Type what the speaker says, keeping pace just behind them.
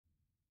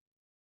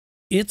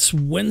It's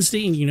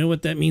Wednesday, and you know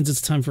what that means.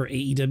 It's time for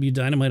AEW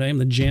Dynamite. I am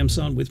the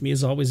JamSaw. With me,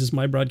 as always, is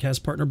my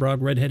broadcast partner, Brock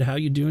Redhead. How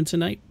you doing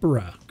tonight,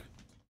 Brock?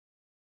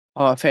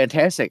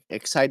 Fantastic.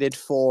 Excited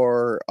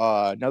for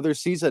another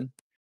season.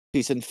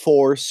 Season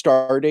 4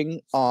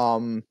 starting.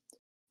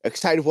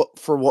 Excited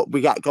for what we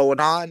got going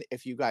on.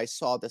 If you guys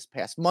saw this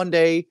past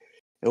Monday,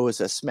 it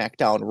was a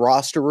SmackDown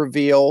roster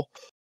reveal.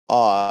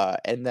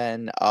 And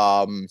then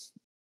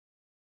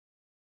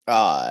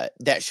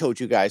that showed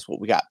you guys what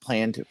we got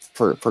planned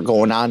for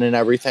going on and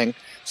everything.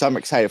 So I'm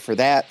excited for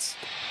that.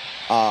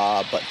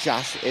 But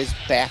Josh is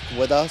back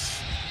with us.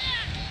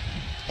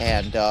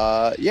 And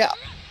yeah.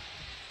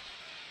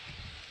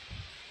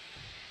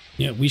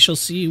 Yeah, we shall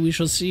see. We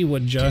shall see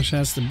what Josh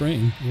has to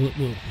bring.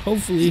 We'll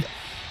hopefully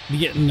be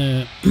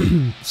getting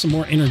some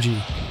more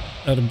energy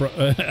out of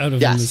him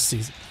this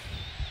season.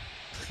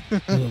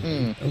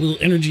 A little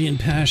energy and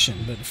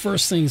passion. But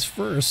first things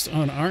first,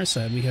 on our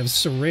side, we have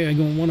Saraya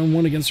going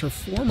one-on-one against her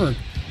former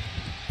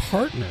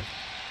partner,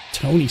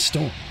 Toni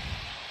Storm.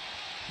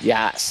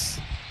 Yes.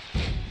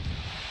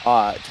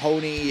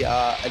 Toni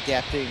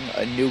adapting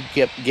a new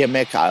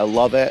gimmick. I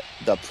love it.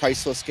 The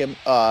priceless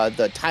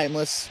the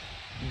timeless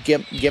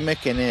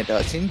gimmick, and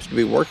it seems to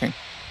be working.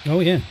 Oh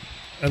yeah,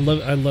 I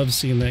love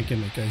seeing that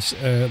gimmick. I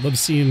love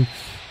seeing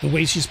the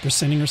way she's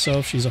presenting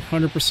herself. She's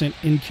 100%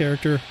 in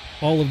character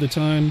all of the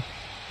time.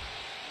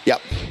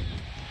 Yep.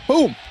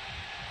 Boom.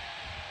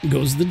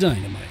 Goes the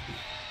dynamite.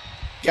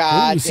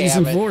 God, ooh,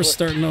 season 4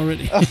 starting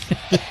already.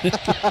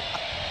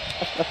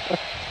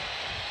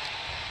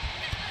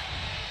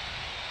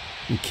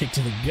 And kick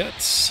to the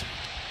guts.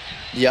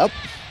 Yep.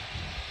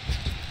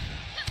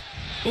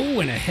 Oh,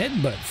 and a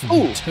headbutt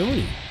from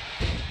Toni.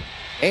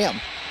 Damn.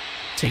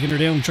 Taking her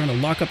down, trying to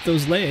lock up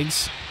those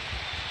legs.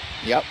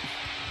 Yep.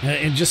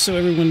 And just so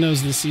everyone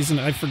knows, this season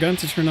I forgot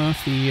to turn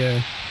off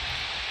the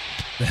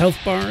health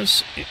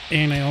bars,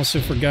 and I also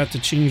forgot to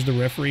change the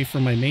referee for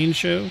my main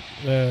show.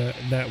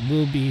 That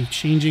will be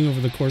changing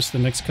over the course of the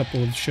next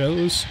couple of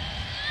shows.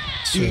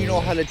 So, do you know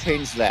how to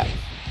change that?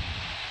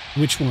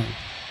 Which one?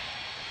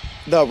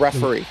 The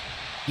referee.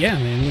 Yeah,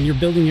 man. When you're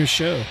building your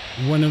show,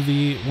 one of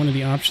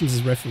the options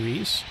is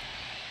referees.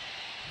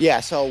 Yeah.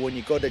 So when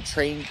you go to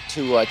change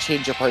your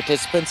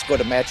participants, go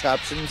to match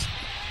options.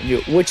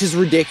 Which is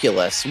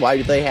ridiculous. Why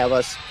do they have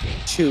us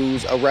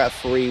choose a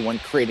referee when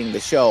creating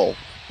the show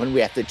when we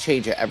have to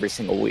change it every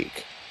single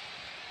week?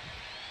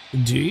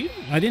 Do you?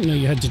 I didn't know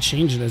you had to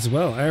change it as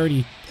well. I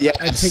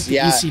picked the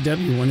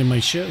ECW one in my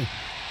show.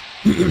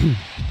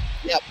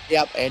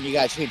 Yep. And you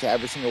got to change it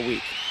every single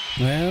week.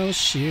 Well,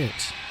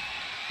 shit.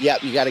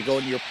 Yep, you got to go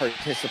into your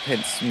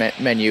participants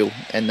menu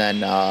and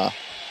then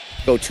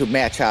go to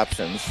match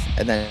options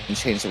and then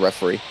change the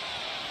referee.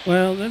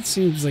 Well, that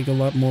seems like a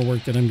lot more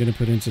work that I'm going to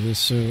put into this,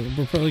 so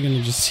we're probably going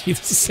to just see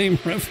the same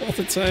ref all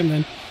the time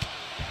then.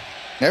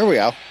 There we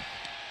go.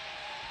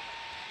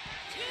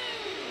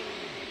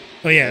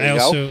 Oh yeah, I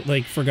also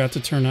forgot to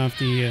turn off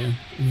the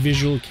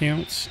visual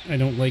counts. I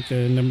don't like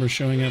the numbers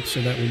showing up, so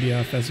that will be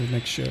off as of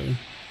next show.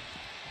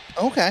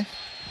 Okay.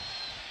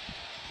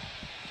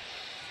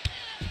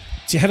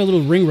 So you had a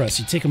little ring rust.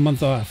 You take a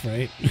month off,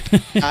 right?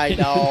 I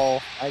know.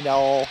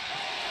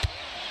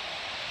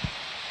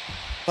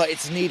 But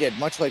it's needed,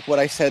 much like what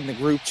I said in the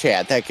group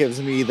chat. That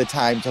gives me the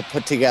time to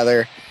put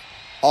together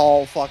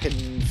all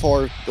fucking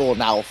 5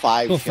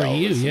 shows. For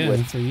you,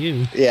 yeah, for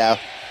you. Yeah.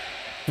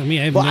 For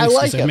me, I have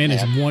because I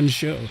manage one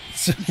show.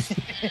 So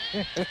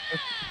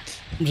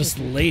I'm just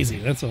lazy,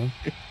 that's all.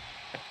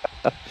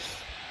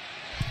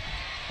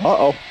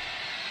 Uh-oh.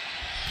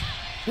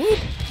 Whoop,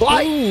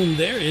 boom,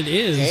 there it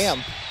is.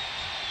 Damn.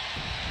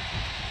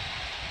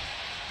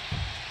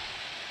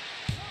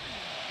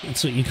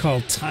 That's what you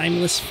call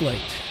timeless flight.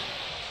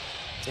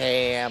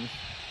 Damn.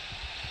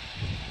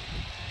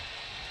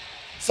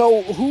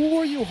 So who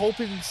are you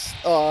hoping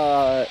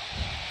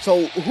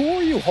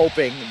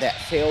that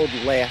failed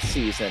last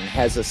season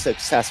has a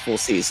successful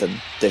season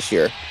this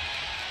year?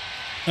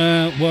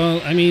 Well,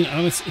 I mean,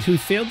 who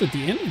failed at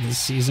the end of this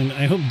season?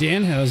 I hope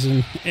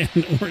Danhausen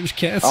and Orange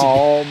Cassidy.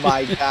 Oh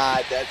my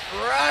God, that's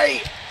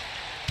right.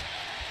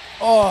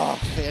 Oh,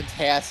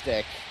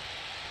 fantastic.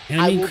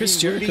 And I mean, Chris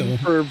Jericho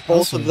for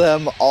both of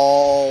them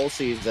all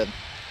season.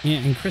 Yeah,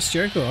 and Chris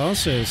Jericho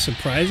also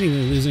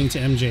surprisingly losing to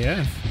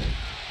MJF.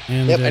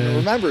 And, and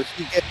remember,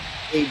 he gets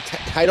a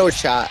title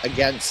shot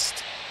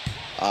against.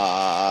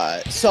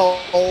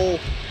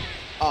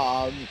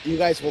 You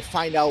guys will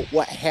find out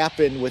what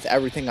happened with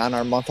everything on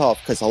our month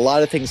off, because a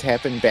lot of things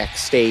happened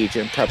backstage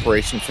in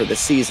preparation for the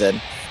season.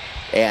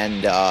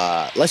 And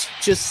let's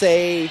just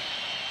say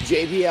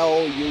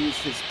JBL used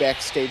his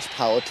backstage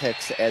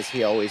politics as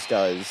he always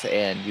does,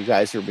 and you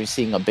guys are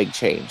seeing a big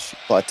change.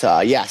 But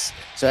yes,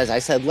 so as I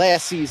said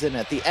last season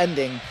at the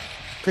ending,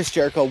 Chris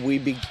Jericho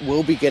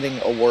will be getting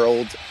a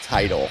world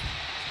title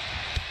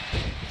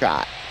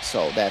shot.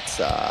 So that's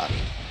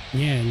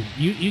yeah, and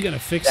you gotta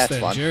fix that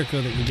fun.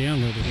 Jericho that you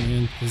downloaded,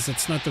 man, because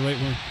that's not the right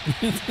one.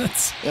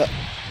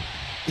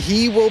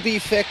 He will be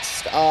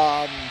fixed.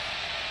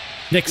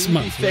 Next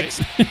month, right?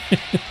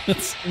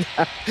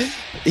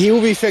 He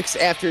will be fixed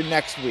after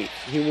next week.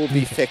 He will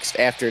be fixed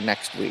after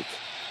next week,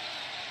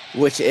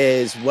 which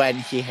is when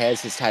he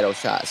has his title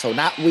shot. So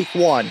not week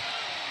 1,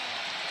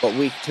 but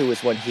week 2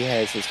 is when he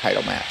has his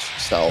title match.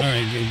 So all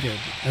right, good.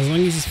 As long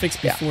as he's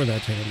fixed before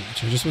that title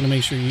match, I just want to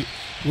make sure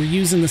we're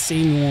using the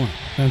same one.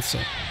 That's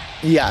all.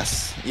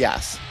 Yes.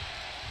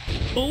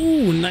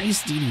 Oh,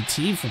 nice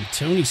DDT from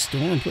Toni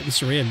Storm, putting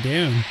Saraya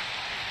down.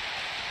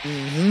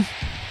 Mm-hmm.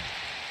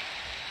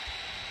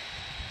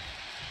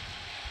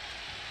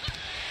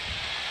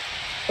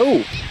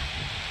 Oh.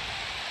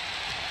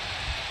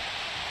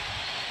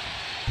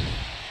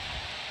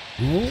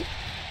 Oh.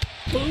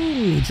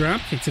 Boom.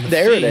 Drop kick to the face.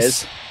 There it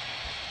is.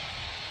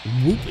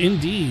 Whoop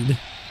indeed.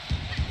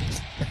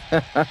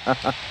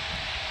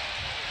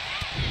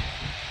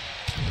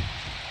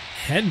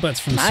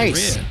 Headbutts from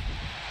Saraya.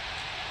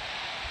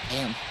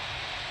 Damn.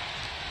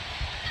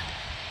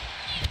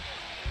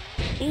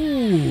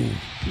 Ooh,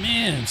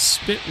 man,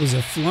 spit was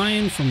a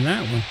flying from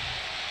that one.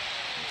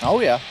 Oh,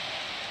 yeah.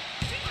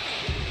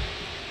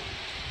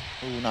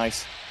 Ooh,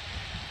 nice.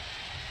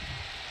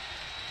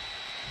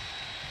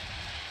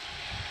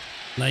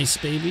 Nice,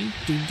 baby.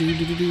 Do.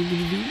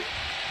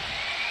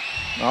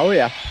 Oh,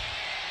 yeah.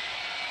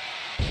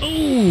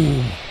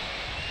 Ooh.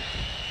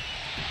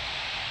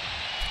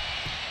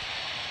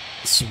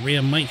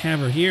 Saraya might have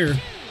her here.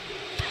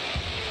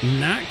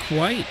 Not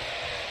quite.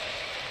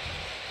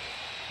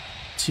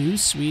 Too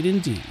sweet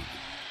indeed.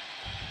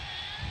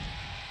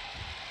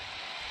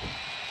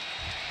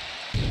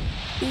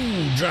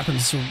 Ooh, dropping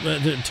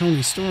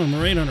Toni Storm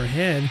right on her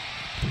head.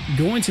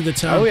 Going to the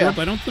top rope.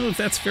 I don't know if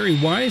that's very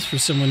wise for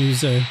someone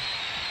who's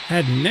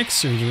had neck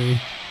surgery.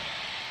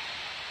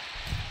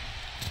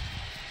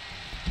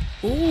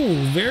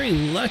 Ooh, very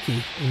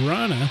lucky.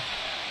 Rana.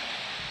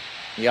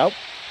 Yep.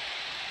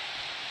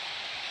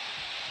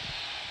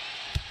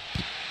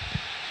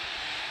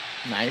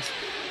 Nice.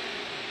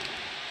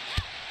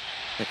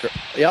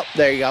 Yep,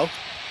 there you go.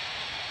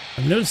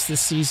 I've noticed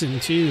this season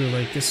too,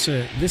 like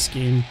this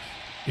game,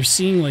 you're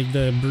seeing like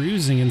the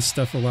bruising and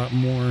stuff a lot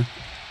more.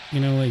 You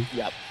know, like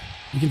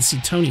you can see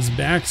Toni's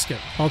back's got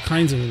all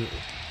kinds of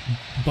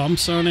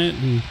bumps on it,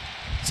 and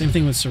same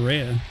thing with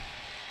Saraya.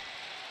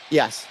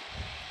 Yes.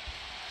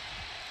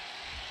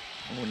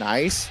 Oh,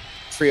 nice.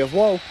 Free of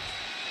woe.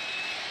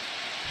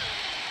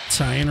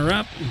 Tying her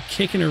up and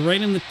kicking her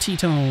right in the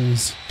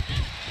Tetons.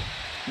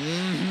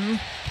 Mm-hmm.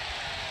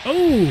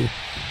 Oh!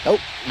 Oh,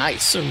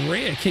 nice.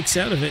 Saraya kicks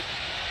out of it.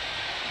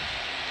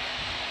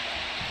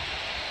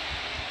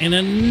 And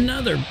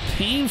another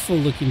painful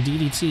looking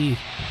DDT.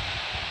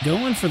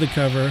 Going for the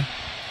cover.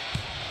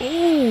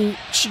 Oh,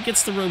 she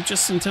gets the rope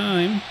just in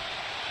time.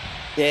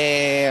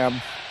 Damn.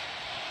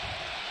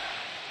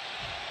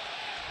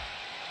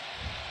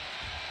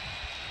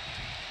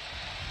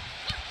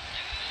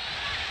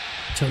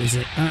 Tony's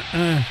like,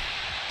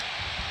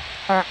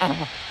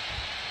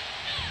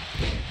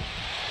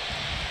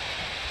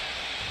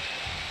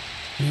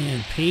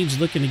 Man, Paige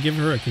looking to give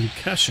her a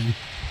concussion.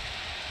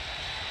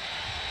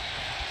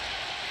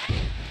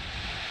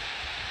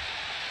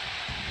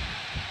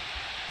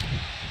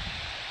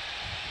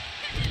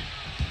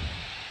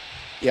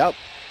 Yep.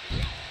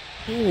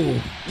 Ooh.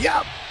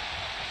 Yep.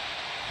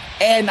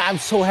 And I'm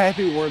so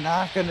happy we're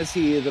not going to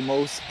see the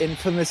most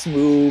infamous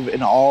move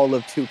in all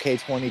of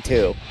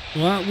 2K22.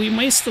 Well, we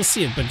might still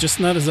see it, but just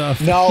not as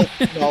often. No.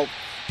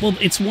 Well,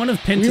 it's one of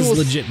Penta's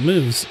legit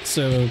moves,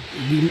 so and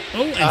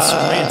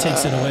Saraya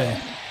takes it away.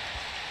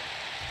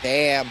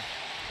 Damn.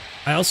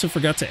 I also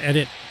forgot to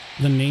edit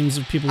the names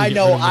of people. I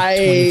know.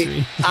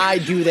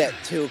 I do that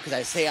too because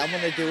I say I'm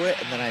going to do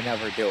it and then I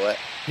never do it.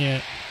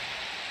 Yeah.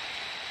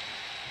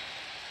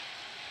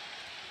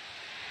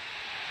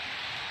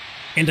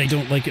 And I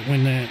don't like it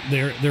when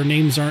their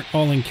names aren't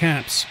all in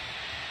caps.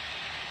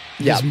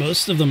 Because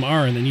most of them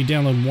are, and then you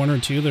download one or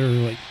two that are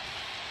like,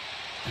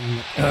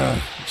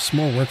 just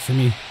more work for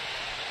me.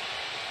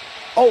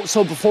 Oh,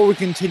 so before we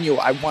continue,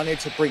 I wanted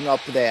to bring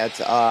up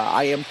that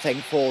I am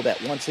thankful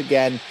that once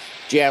again,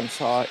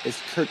 JamSaw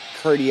is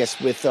courteous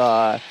with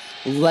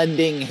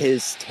lending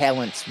his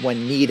talents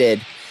when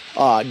needed.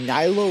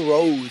 Nyla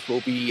Rose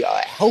will be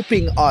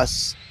helping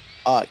us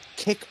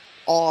kick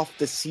off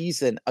the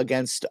season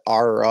against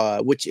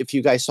our, which if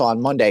you guys saw on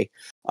Monday,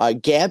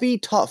 Gabby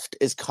Tuft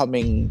is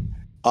coming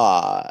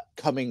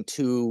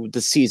to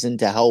the season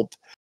to help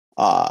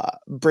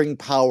bring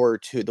power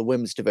to the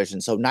women's division.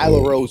 So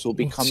Nyla Rose will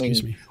be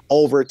coming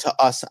over to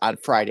us on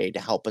Friday to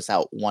help us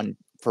out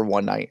for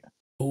one night.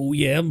 Oh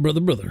yeah,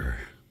 brother.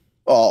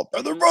 Oh,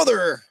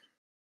 brother.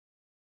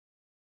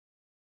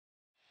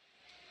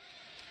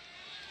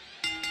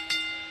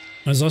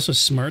 I was also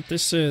smart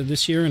this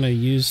year, and I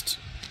used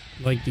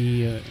like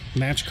the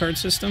match card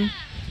system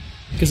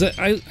because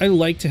I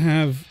like to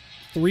have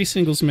 3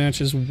 singles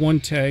matches, 1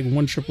 tag,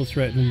 1 triple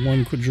threat, and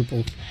 1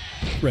 quadruple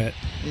threat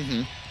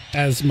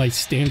as my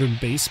standard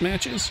base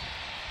matches.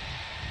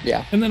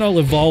 Yeah. And then I'll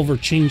evolve or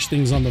change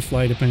things on the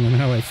fly depending on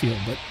how I feel.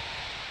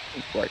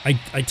 But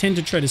I tend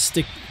to try to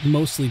stick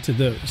mostly to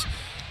those.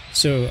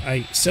 So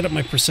I set up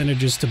my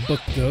percentages to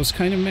book those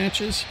kind of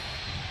matches,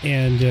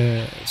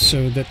 and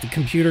so that the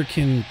computer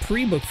can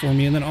pre-book for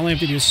me, and then all I have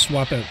to do is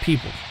swap out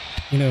people.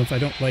 You know, if I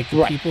don't like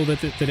the people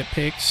that it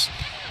picks,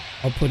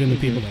 I'll put in the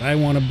people that I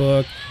want to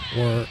book.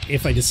 Or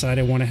if I decide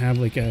I want to have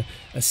like a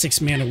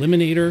 6-man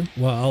eliminator,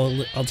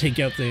 well, I'll take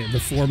out the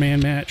 4-man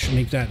match and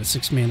make that a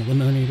 6-man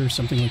eliminator,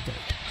 something like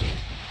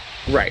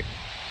that. Right.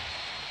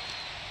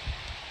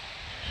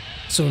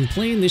 So I'm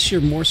playing this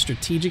year more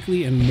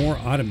strategically and more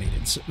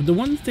automated. So the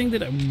one thing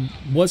that I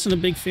wasn't a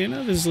big fan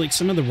of is like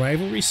some of the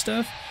rivalry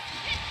stuff.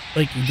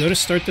 Like you go to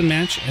start the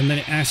match and then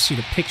it asks you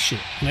to pick shit.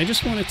 And I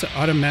just want it to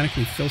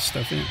automatically fill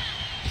stuff in.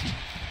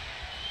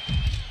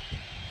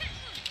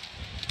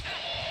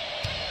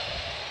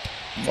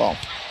 Well,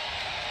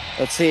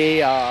 let's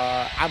see.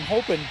 I'm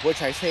hoping,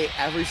 which I say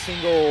every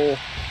single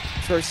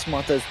first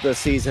month of the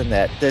season,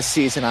 that this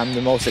season I'm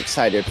the most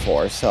excited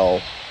for. So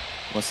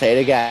we'll say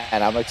it again.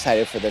 I'm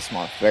excited for this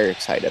month. Very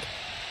excited.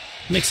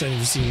 I'm excited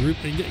to see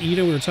Ruby. You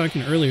know, we were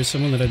talking earlier,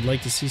 someone that I'd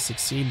like to see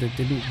succeed that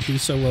didn't do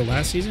so well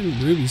last season,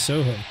 Ruby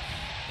Soho.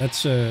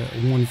 That's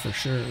one for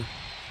sure.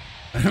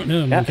 I don't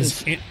know, man,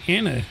 because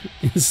Anna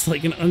is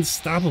like an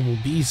unstoppable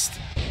beast.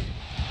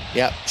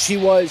 Yeah, she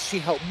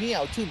helped me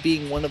out too,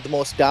 being one of the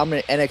most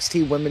dominant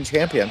NXT women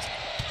champions.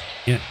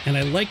 Yeah, and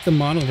I like the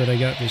model that I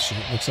got this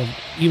year. It looks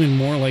even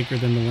more like her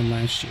than the one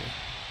last year.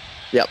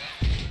 Yep.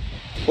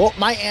 Well,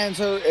 my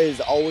answer is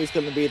always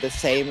going to be the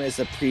same as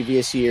the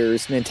previous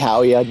years.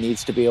 Natalya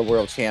needs to be a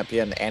world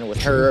champion, and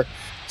with her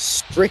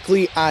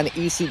strictly on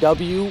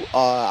ECW,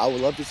 I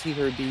would love to see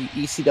her be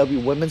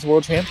ECW Women's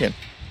World Champion.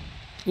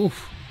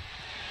 Oof.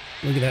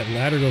 Look at that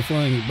ladder go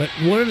flying. But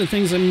one of the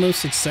things I'm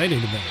most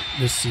excited about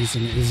this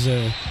season is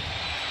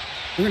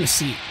we're gonna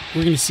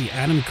see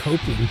Adam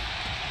Copeland,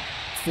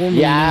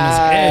 formerly known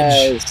as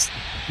Edge,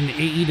 in the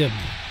AEW.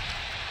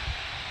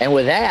 And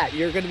with that,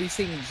 you're going to be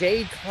seeing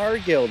Jade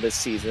Cargill this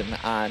season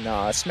on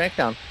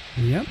SmackDown.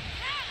 Yep.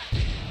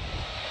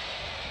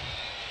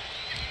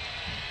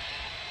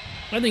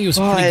 I think it was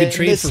a pretty good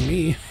trade for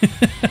me.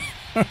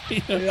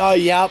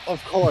 Yeah,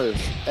 of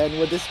course. And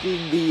with this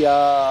being the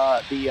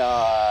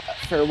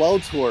farewell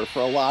tour for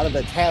a lot of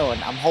the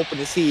talent, I'm hoping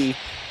to see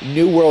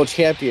new world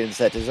champions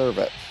that deserve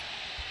it.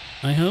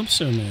 I hope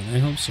so, man. I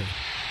hope so.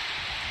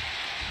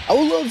 I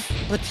would love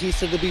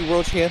Batista to be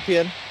world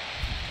champion.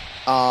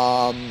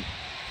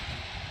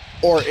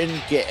 Orton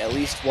get at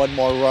least one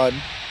more run.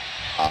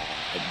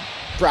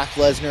 Brock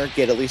Lesnar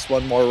get at least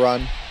one more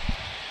run.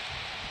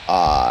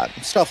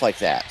 Stuff like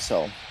that.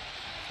 So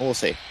we'll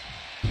see.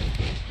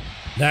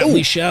 That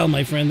we shall,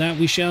 my friend. That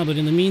we shall. But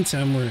in the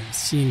meantime, we're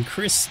seeing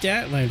Kris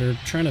Statlander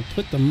trying to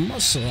put the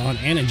muscle on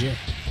Anna Jay.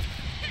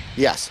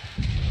 Yes.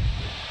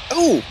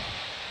 Ooh.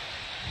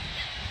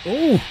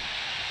 Oh.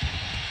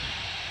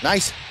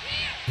 Nice.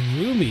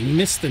 Ruby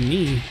missed the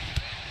knee.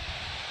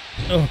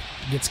 Oh,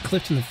 gets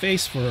clipped in the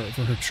face for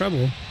her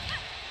trouble.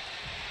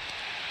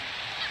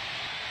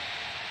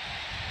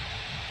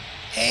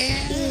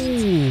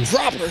 And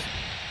drop her.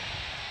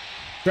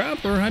 Drop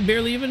her. I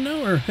barely even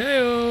know her.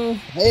 Hey-oh.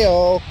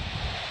 Hey-oh.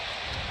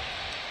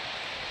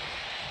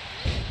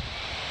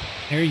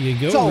 There you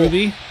go,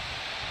 Ruby.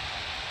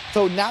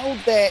 So now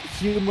that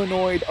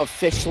Humanoid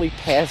officially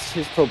passed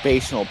his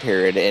probational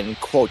period, in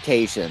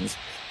quotations,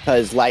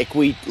 because like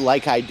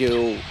I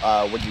do,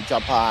 when you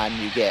jump on,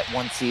 you get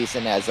one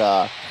season as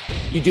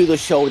you do the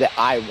show that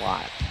I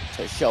want,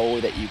 to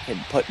show that you can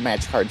put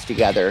match cards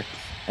together,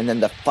 and then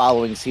the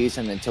following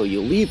season until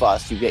you leave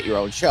us, you get your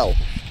own show.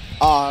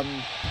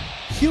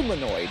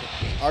 Humanoid,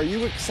 are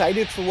you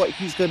excited for what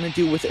he's going to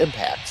do with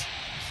Impact?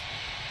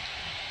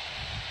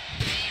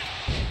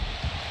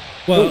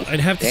 Well, I'd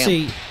have to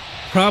say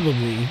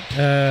probably,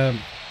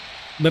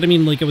 but I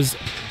mean, like,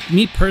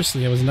 me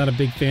personally, I was not a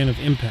big fan of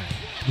Impact.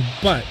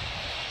 But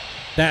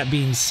that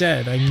being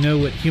said, I know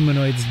what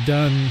Humanoid's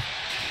done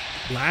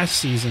last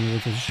season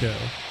with his show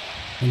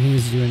when he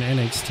was doing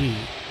NXT.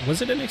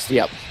 Was it NXT?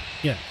 Yep.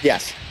 Yeah.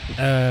 Yes.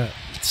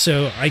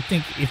 So I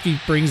think if he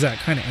brings that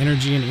kind of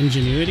energy and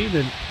ingenuity,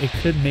 then it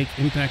could make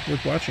Impact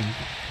worth watching.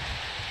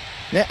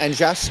 Yeah, and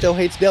Josh still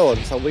hates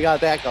Dylan, so we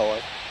got that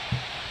going.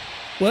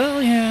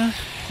 Well, yeah.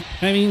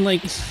 I mean,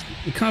 like,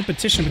 the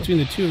competition between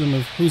the two of them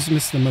of who's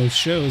missed the most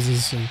shows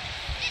is...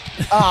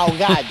 Oh,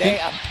 god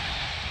damn.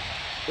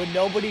 When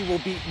nobody will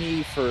beat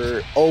me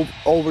for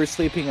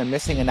oversleeping and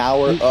missing an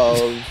hour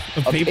of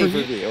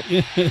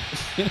pay-per-view.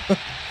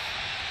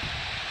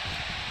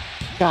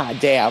 God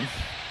damn.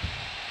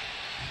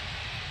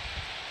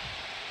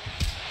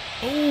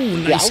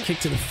 Oh, nice kick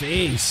to the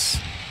face.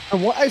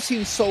 From what I've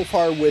seen so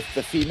far with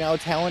the female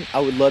talent, I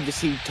would love to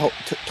see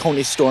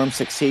Toni Storm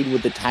succeed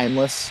with the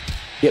Timeless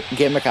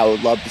gimmick. I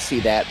would love to see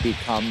that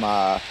become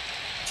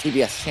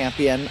TBS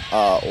champion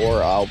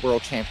or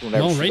world champion,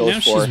 whatever she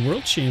goes for. Right now she's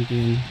world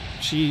champion.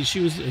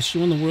 She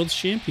won the world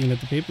champion at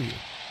the pay-per-view.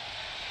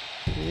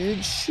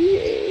 Did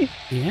she?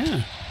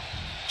 Yeah.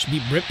 She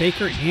beat Britt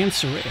Baker and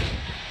Saraya.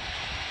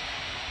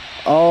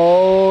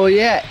 Oh,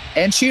 yeah.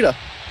 And Sheeta.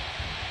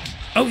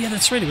 Oh, yeah,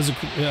 that's right.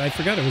 I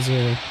forgot it was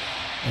a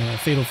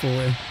fatal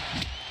four-way.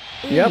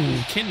 Ooh, Yep.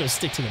 Kendo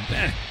stick to the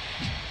back.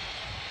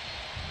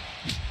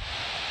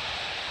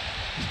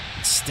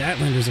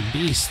 Statlander's a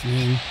beast,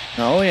 man.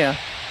 Oh, yeah.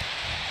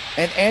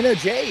 And Anna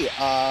Jay,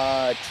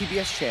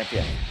 TBS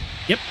champion.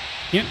 Yep.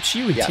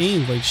 She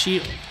retained. Yes. Like,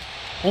 she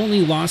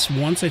only lost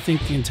once, I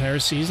think, the entire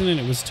season, and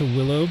it was to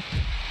Willow.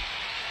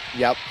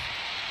 Yep.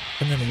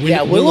 And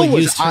then Willow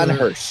was on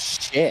her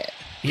shit.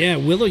 Yeah,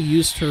 Willow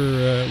used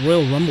her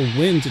Royal Rumble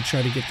win to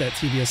try to get that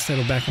TBS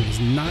title back and was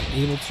not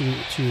able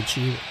to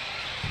achieve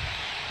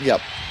it.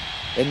 Yep.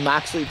 And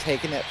Moxley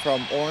taking it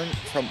from Orange.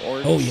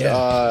 Oh,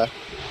 yeah.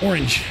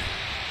 Orange.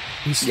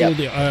 He stole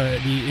the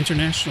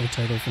international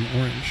title from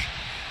Orange.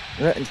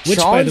 Which,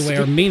 by the way,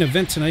 our main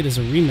event tonight is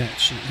a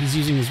rematch. He's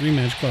using his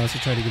rematch clause to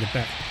try to get it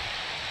back.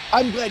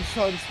 I'm glad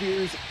Shaun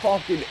Spears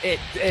fucking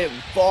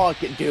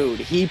dude.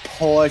 He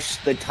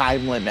pushed the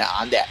time limit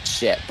on that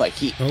shit, but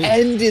he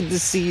ended the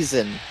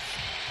season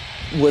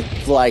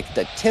with like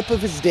the tip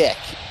of his dick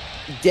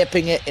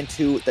dipping it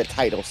into the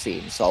title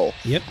scene. So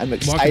I'm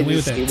excited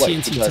to see what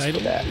he does for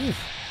that.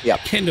 Yep.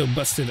 Kendo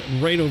busted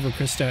right over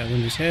Kris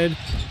Statlander's head.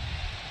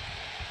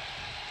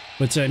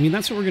 But, I mean,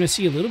 that's what we're going to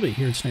see a little bit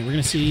here tonight. We're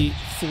going to see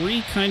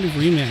 3 kind of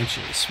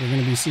rematches. We're going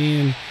to be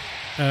seeing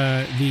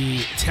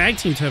the tag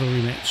team title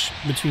rematch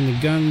between the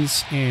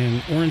Guns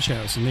and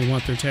OrangeHausen. They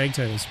want their tag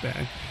titles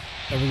back.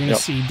 We're going to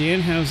see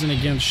Danhausen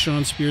against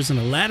Shaun Spears in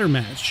a ladder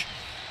match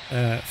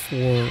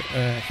for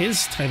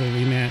his title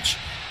rematch.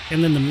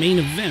 And then the main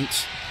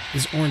event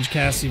is Orange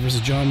Cassidy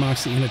versus Jon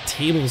Moxley in a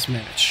tables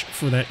match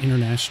for that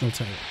international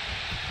title.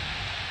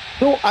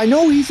 So I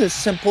know he's a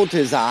simple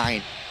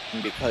design,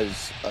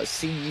 because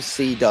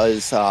CEC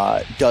does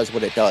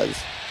what it does,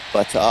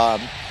 but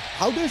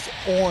how does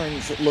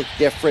Orange look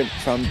different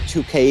from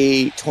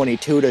 2K22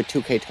 to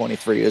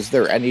 2K23? Is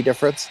there any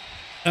difference?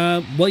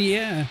 Well,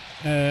 yeah.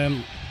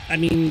 I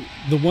mean,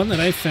 the one that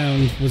I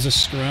found was a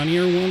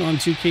scrawnier one on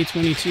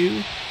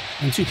 2K22.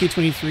 On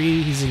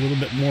 2K23, he's a little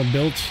bit more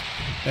built.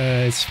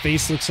 His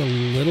face looks a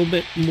little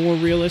bit more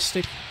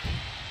realistic.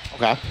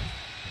 Okay.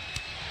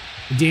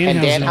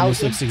 Danhausen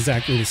almost looks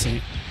exactly the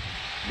same.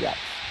 Yeah.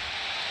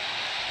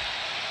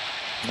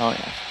 Oh,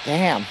 yeah.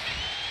 Damn.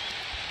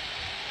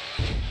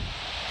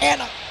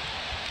 Anna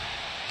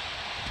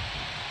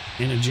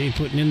Jay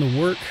putting in the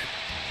work.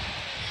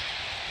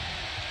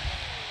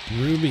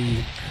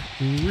 Ruby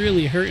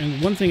really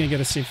hurting. One thing I got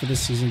to say for this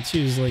season,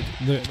 too, is like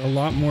a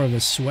lot more of a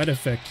sweat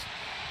effect.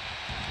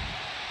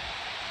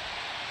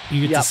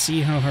 You get to see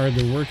how hard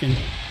they're working.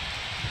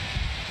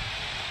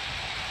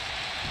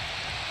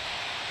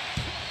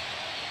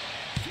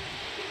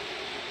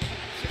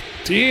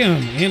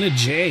 Damn, Anna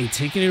Jay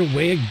taking it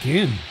away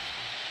again.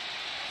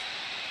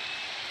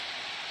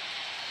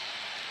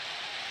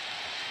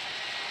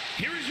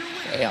 Here is your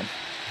winner, Damn.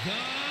 the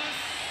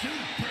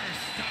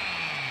Superstar.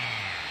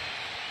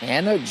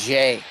 Anna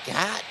Jay,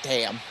 god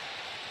damn.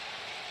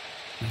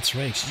 That's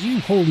right. You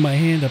hold my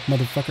hand up,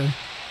 motherfucker.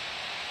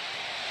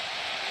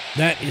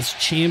 That is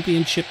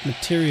championship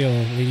material,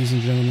 ladies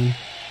and gentlemen.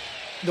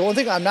 The one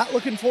thing I'm not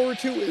looking forward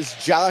to is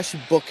Josh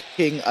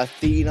booking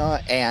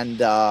Athena and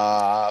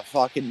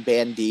fucking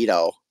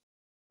Bandito.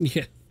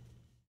 Yeah.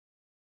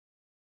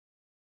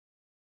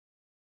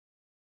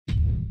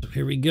 So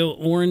here we go.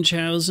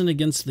 OrangeHausen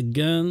against the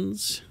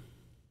Guns.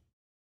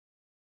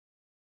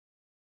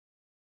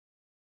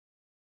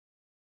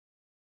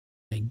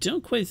 I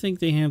don't quite think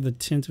they have the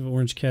tint of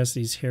Orange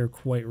Cassidy's hair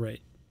quite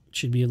right. It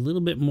should be a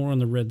little bit more on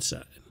the red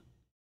side.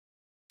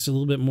 It's a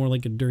little bit more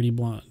like a dirty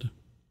blonde.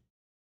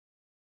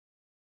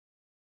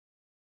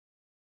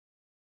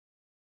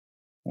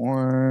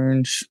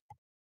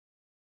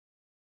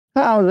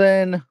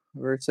 OrangeHausen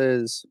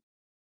versus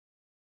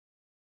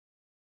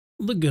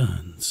the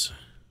Guns.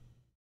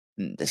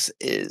 This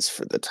is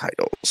for the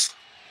titles.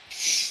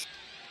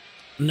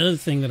 Another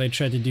thing that I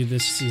tried to do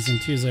this season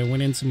too is I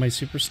went into my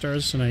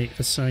superstars and I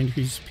assigned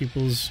whose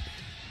people's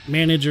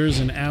managers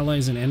and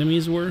allies and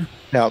enemies were.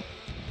 Yep.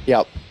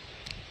 Yep.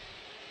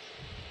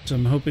 So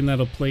I'm hoping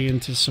that'll play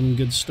into some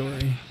good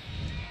story.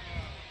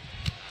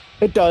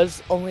 It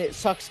does, only it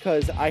sucks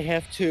because I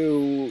have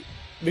to,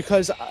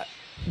 because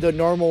the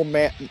normal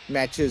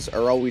matches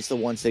are always the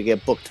ones that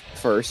get booked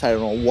first. I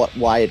don't know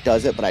why it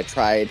does it, but I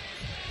tried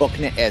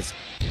booking it as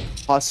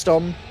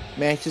custom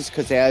matches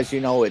because, as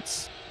you know,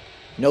 it's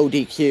no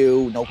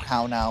DQ, no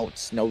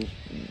countouts, no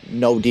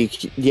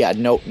DQ,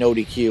 no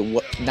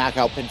DQ,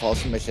 knockout, pinfall,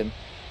 submission.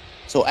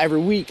 So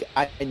every week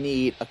I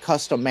need a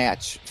custom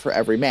match for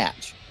every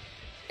match.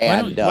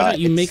 And why don't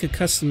you make a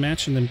custom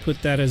match and then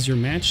put that as your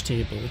match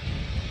table?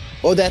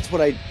 Well, that's what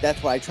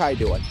I tried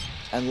doing,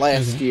 and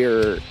last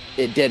year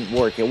it didn't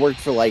work. It worked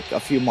for like a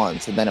few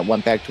months, and then it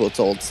went back to its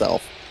old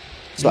self.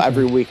 So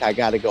every week I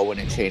got to go in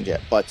and change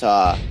it. But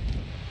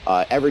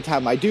every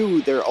time I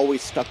do, they're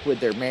always stuck with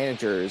their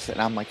managers,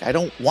 and I'm like, I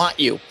don't want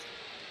you.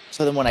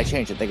 So then when I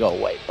change it, they go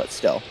away. But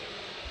still,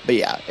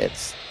 yeah,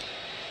 it's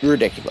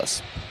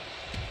ridiculous.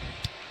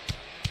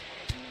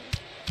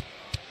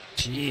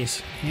 Jeez,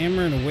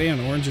 hammering away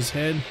on Orange's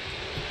head.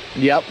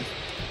 Yep.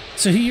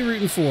 So who you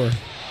rooting for?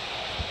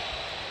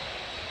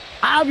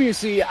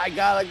 obviously I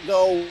gotta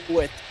go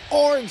with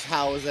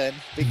OrangeHausen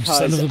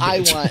because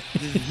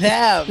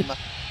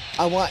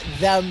I want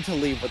them to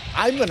leave. But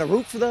I'm gonna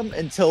root for them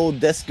until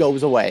this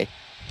goes away.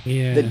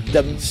 Yeah.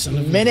 The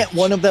minute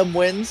one of them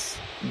wins,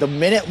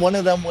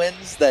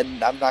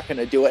 then I'm not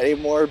gonna do it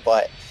anymore.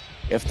 But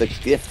if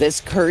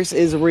this curse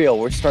is real,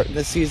 we're starting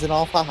the season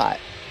off hot.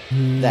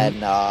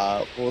 Then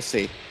we'll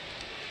see.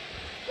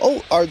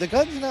 Oh, are the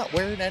Guns not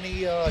wearing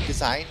any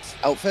designs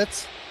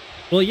outfits?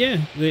 Well,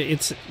 yeah,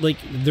 it's like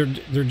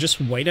they're just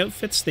white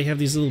outfits. They have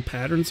these little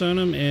patterns on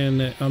them,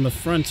 and on the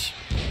front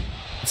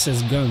it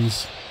says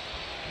Guns.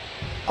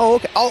 Oh,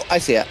 okay. Oh, I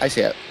see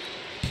it.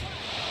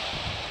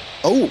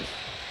 Oh,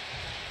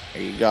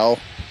 there you go.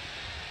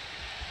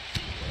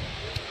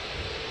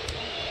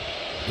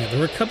 Yeah, there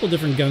were a couple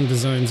different gun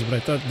designs, but I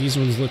thought these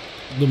ones looked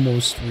the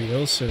most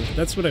real, so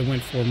that's what I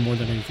went for more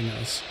than anything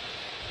else.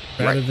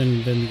 Rather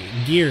than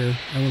gear,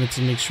 I wanted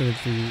to make sure that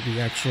the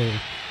actual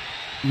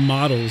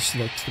models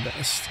looked the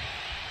best.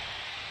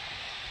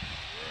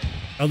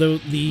 Although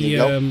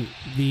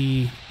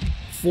the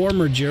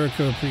former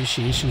Jericho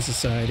Appreciation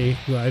Society,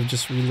 who I've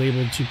just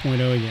relabeled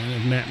 2.0 again,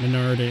 of Matt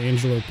Menard and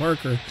Angelo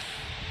Parker,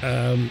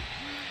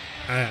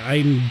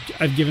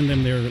 I've given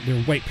them their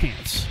white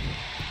pants.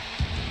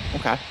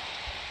 Okay.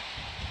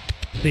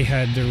 They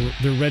had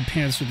their red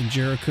pants with the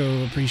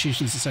Jericho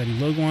Appreciation Society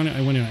logo on it.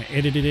 I went and I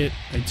edited it.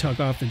 I took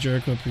off the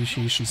Jericho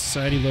Appreciation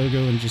Society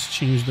logo and just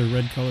changed their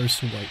red colors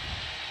to white.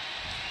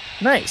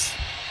 Nice.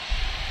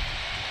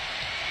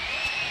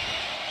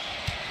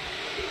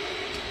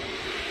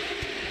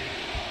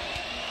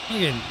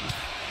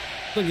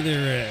 Look at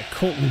their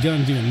Colton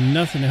Gunn doing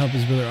nothing to help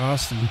his brother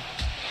Austin.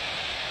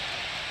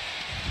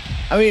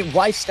 I mean,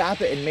 why stop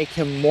it and make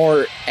him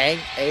more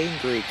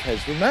angry?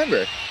 Because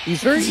remember,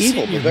 he's very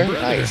evil, but very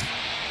nice.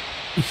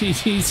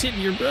 He's hitting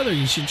your brother.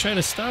 You should try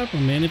to stop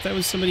him, man. If that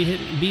was somebody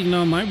beating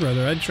on my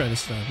brother, I'd try to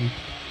stop him.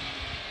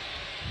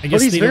 I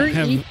guess they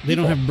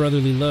don't have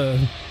brotherly love.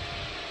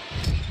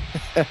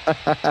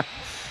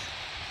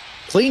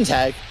 Clean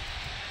tag.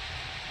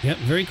 Yep,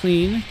 very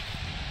clean.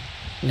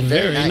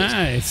 Very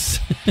nice.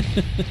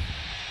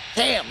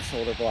 Damn,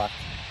 shoulder block.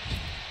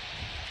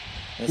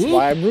 That's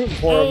why I'm rooting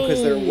for them,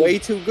 because they're way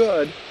too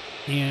good.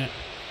 Yeah.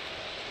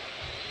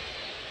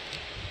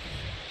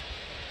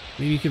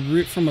 Maybe you could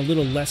root from a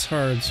little less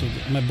hard so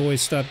that my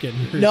boys stop getting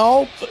hurt.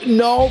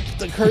 Nope.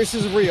 The curse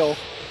is real.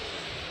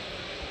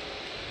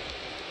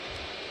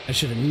 I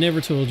should have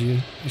never told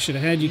you. I should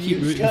have had you keep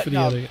rooting for the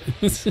other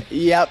guys.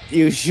 Yep,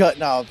 you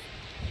shouldn't have.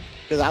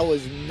 Because I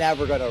was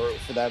never going to root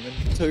for them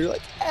until you're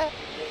like, I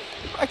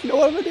know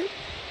what I'm going to do.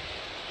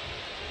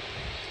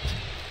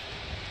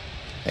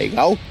 There you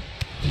go.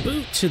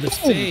 Boot to the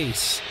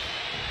face.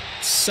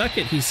 Suck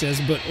it, he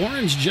says, but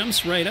Orange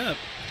jumps right up,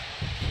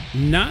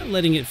 not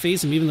letting it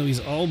face him even though he's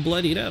all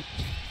bloodied up.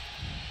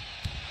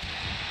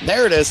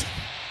 There it is.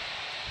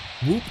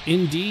 Whoop,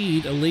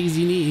 indeed, a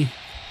lazy knee.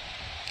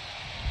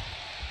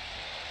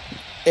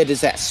 It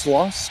is that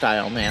sloth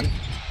style, man.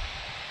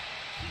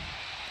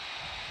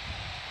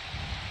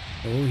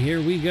 Oh,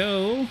 here we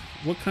go.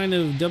 What kind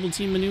of double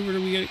team maneuver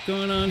do we got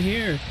going on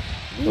here?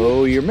 Ooh.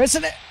 Oh, you're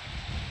missing it.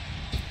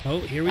 Oh,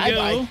 here we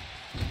go.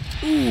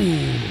 Ooh.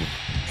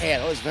 Yeah,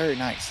 that was very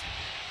nice.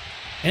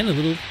 And a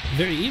little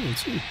very evil,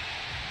 too.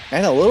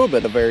 And a little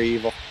bit of very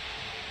evil.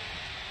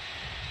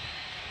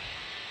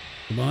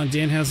 Come on,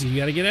 Danhausen, you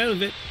got to get out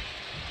of it.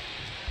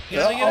 You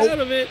got to get out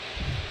of it.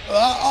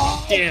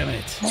 Damn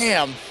it.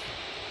 Damn.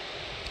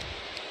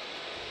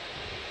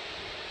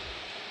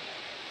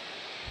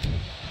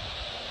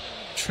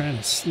 Trying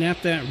to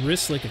snap that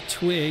wrist like a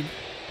twig.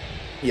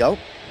 Yup.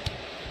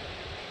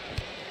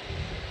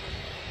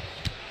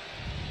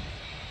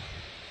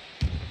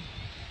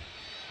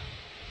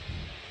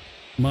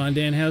 Come on,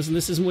 Danhausen,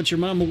 this isn't what your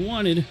mama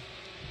wanted.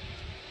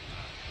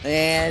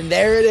 And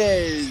there it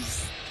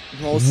is.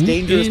 The most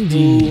dangerous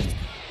move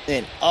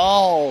in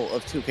all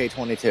of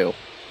 2K22.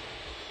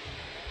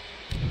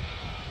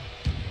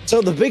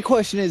 So the big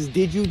question is,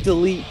 did you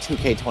delete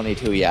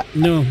 2K22 yet?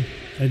 No,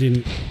 I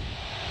didn't.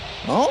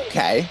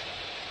 Okay.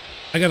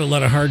 I got a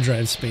lot of hard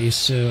drive space,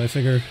 so I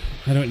figure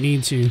I don't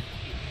need to.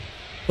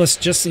 Plus,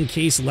 just in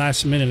case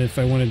last minute, if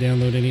I want to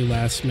download any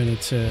last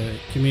minute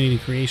community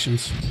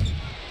creations.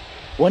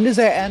 When does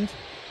that end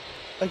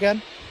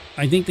again?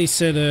 I think they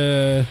said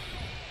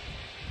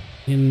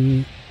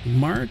in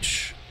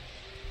March.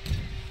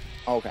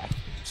 Okay.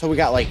 So we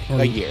got like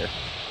a year.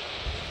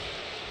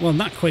 Well,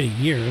 not quite a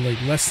year,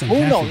 like less than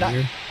half a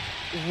year.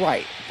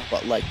 Right,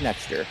 but like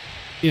next year.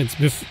 Yeah, it's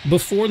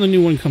before the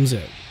new one comes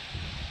out.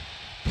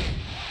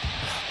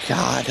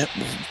 God.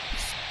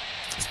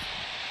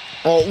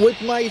 Well,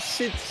 with my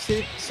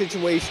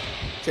situation,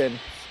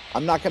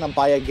 I'm not gonna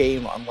buy a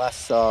game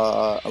unless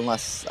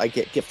I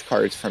get gift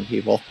cards from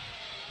people.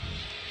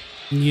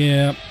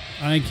 Yeah,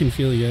 I can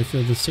feel you. I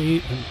feel the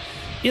same. I'm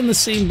in the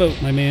same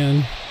boat, my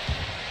man.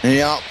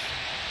 Yeah.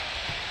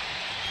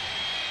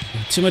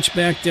 Too much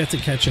back debt to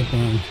catch up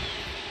on.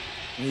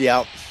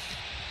 Yep.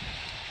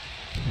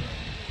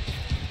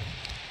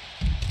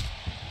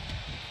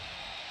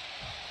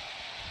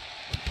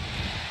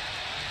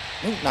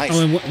 nice.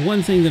 Oh, and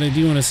one thing that I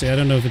do want to say, I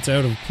don't know if it's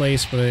out of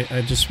place, but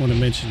I just want to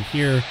mention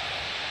here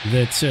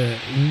that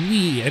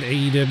we at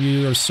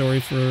AEW are sorry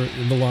for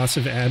the loss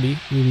of Abby,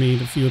 who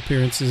made a few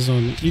appearances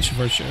on each of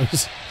our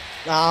shows.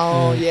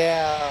 Oh,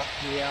 yeah.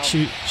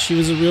 She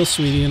was a real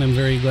sweetie, and I'm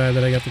very glad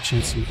that I got the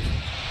chance to meet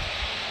her.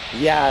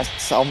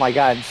 Yes. Oh, my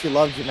God. She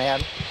loved you,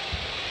 man.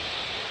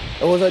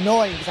 It was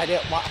annoying because I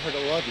didn't want her to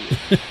love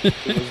you.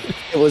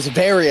 It was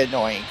very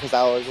annoying because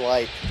I was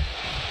like...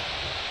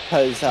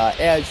 Because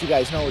as you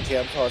guys know,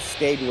 JamSaw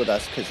stayed with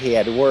us because he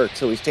had to work,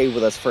 so he stayed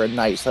with us for a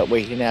night, so that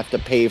way he didn't have to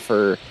pay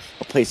for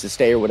a place to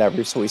stay or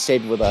whatever, so he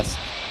stayed with us.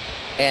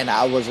 And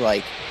I was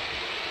like,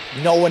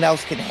 no one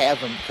else can have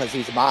him because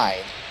he's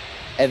mine.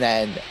 And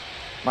then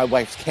my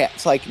wife's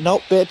cat's like,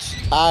 nope, bitch,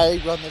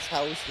 I run this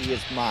house, he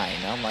is mine.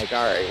 I'm like,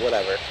 all right,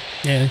 whatever.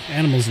 Yeah,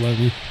 animals love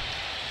me.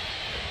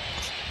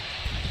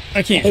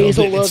 I can't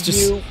Hazel help it. loves It's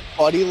just... you,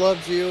 Buddy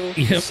loves you,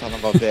 Yep. Son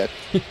of a bitch.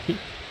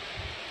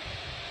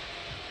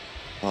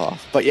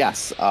 But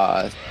yes,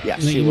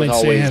 she you was might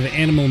always... say I have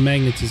animal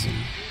magnetism.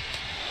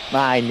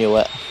 I knew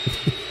it.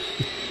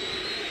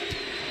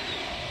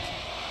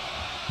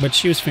 But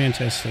she was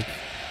fantastic.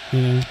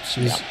 You know,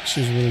 she was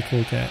a really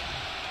cool cat.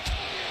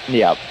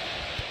 Yep.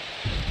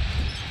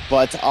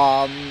 But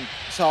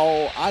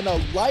so on a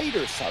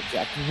lighter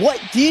subject,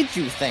 what did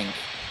you think?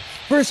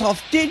 First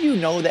off, did you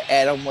know that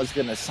Adam was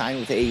going to sign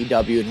with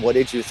AEW, and what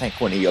did you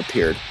think when he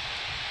appeared?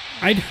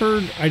 I'd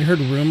heard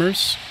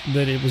rumors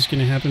that it was going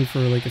to happen for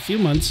like a few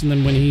months, and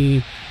then when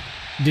he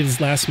did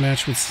his last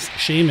match with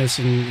Sheamus,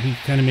 and he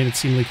kind of made it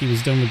seem like he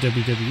was done with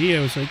WWE,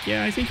 I was like,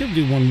 yeah, I think he'll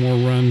do one more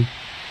run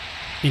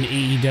in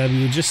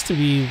AEW just to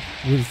be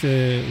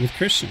with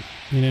Christian,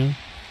 you know?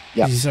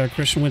 Yeah. He saw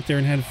Christian went there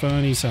and had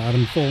fun. He saw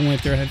Adam Cole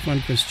went there, had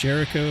fun. Chris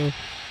Jericho,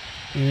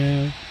 you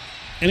know?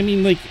 And I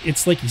mean, like,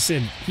 it's like you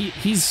said,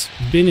 he's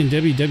been in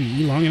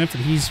WWE long enough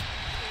that he's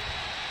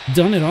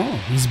done it all.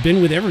 He's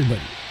been with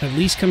everybody. At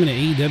least coming to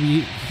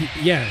AEW,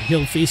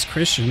 he'll face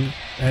Christian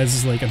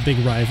as like a big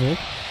rival,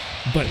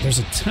 but there's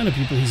a ton of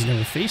people he's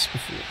never faced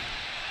before.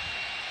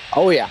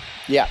 Oh yeah,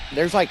 yeah.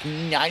 There's like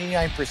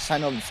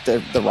 99%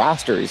 of the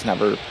roster he's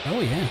never.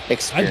 Oh yeah,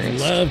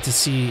 experienced. I'd love to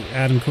see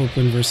Adam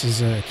Copeland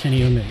versus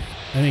Kenny Omega.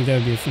 I think that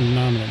would be a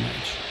phenomenal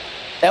match.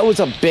 That was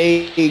a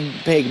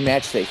big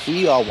match that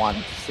he all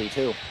wanted to see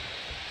too.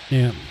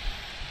 Yeah.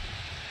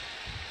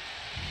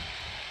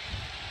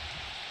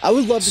 I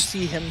would love to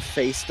see him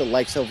face the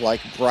likes of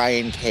like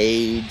Brian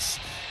Cage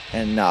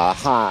and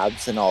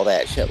Hobbs and all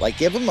that shit. Like,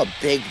 give him a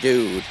big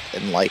dude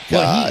and like he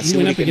see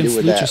went what up he can do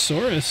against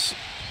with Luchasaurus.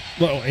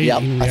 Well,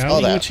 in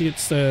reality, which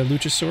it's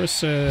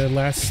Luchasaurus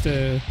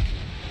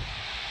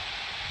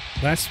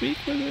last week,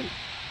 was it?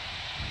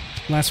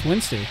 Last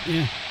Wednesday,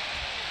 yeah.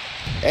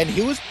 And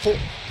he was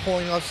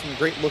pulling off some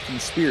great looking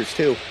spears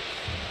too.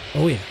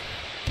 Oh yeah.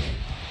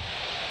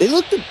 They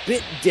looked a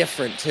bit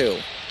different too.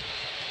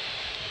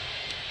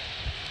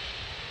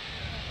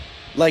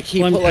 Like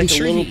he put like a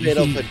little bit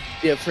of a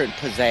different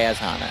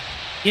pizzazz on it.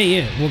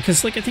 Yeah. Well,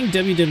 because like I think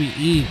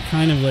WWE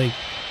kind of like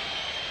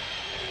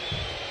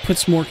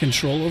puts more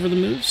control over the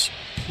moves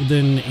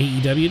than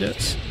AEW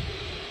does.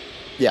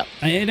 Yeah.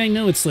 I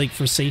know it's like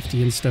for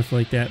safety and stuff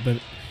like that, but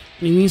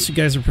I mean these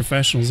guys are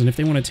professionals, and if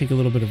they want to take a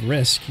little bit of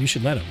risk, you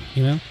should let them.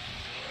 You know.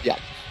 Yeah.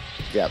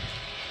 Yeah.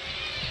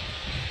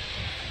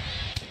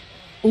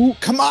 Ooh,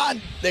 come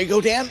on! There you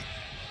go, Dan.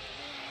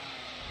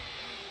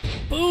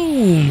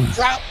 Boom!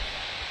 Drop.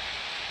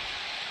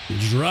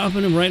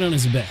 Dropping him right on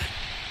his back.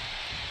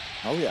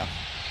 Oh, yeah.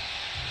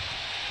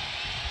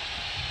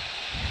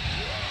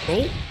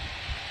 Oh,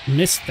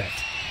 missed that.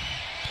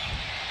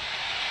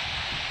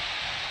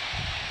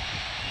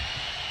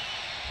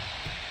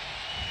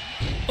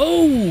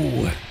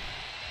 Oh!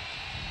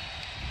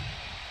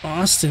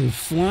 Austin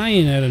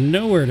flying out of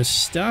nowhere to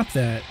stop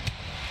that.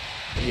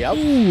 Yep.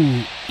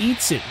 Ooh,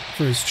 eats it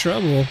for his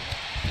trouble.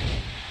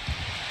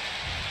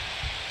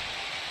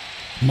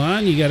 Come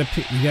on, you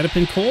gotta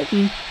pin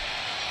Colton.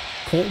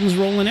 Colton's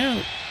rolling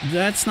out.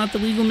 That's not the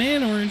legal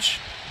man, Orange.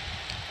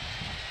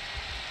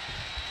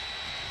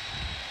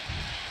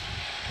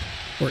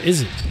 Or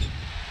is it?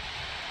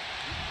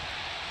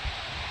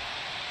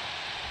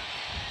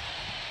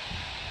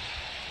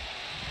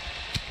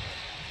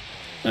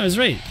 I was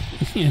right.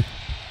 Yeah.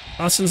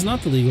 Austin's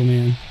not the legal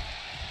man.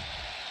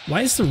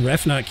 Why is the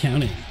ref not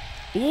counting?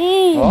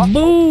 Ooh,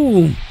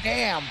 boom!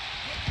 Damn.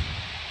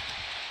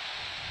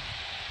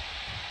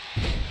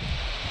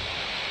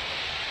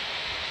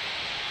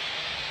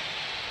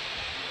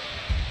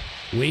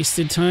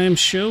 Wasted time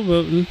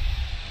showboating.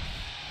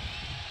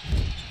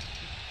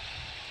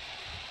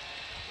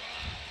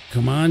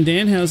 Come on,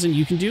 Danhausen,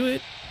 you can do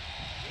it.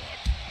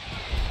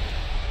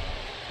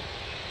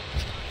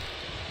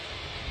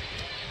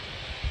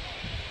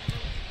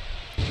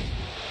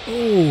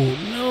 Oh,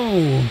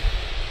 no.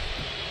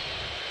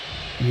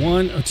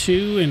 1 or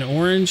 2, and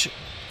Orange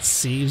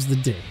saves the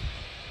day.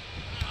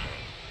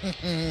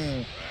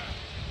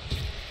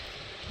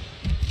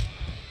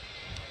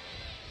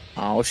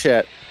 Oh,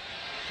 shit.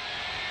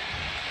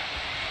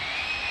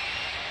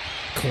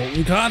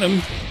 Colton caught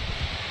him.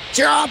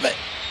 Drop it.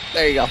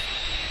 There you go.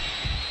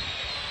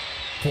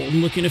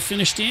 Colton looking to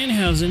finish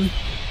Danhausen.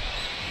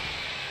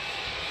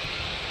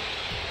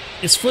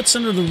 His foot's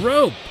under the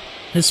rope.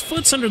 His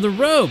foot's under the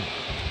rope.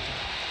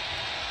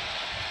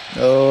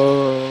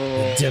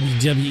 Oh. The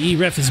WWE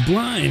ref is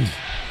blind.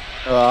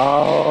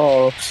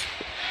 Oh.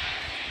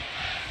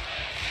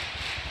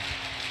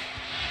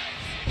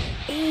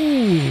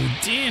 Oh,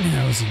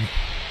 Danhausen.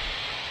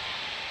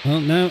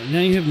 Well, now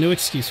you have no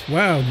excuse.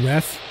 Wow,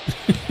 ref.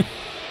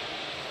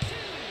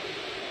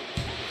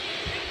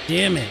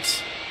 Damn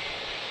it.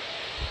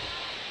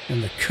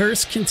 And the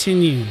curse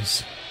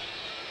continues.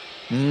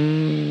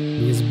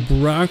 Because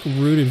Brock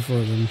rooted for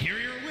them. Here are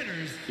your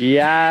winners.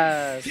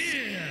 Yes.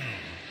 Still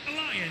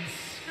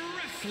Alliance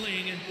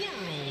Wrestling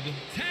World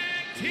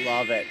Tag Team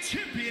Love it.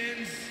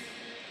 Champions.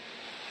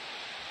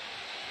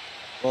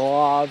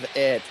 Love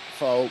it,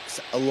 folks.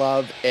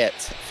 Love it,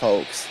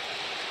 folks.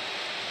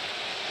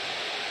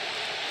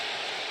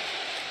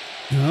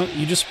 No,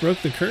 you just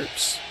broke the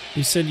curse.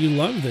 You said you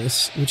love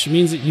this, which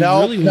means that you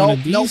really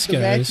wanted these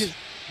guys.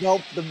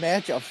 The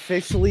match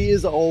officially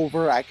is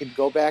over. I can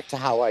go back to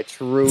how I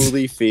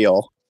truly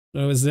feel.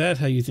 Oh, is that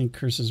how you think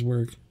curses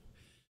work?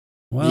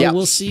 Well, Yep.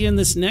 We'll see in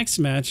this next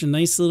match, a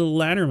nice little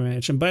ladder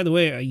match. And by the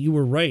way, you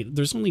were right.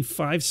 There's only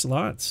 5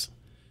 slots.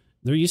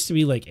 There used to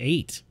be like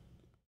 8.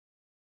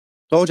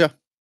 Told ya.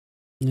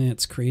 Yeah,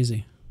 it's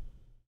crazy.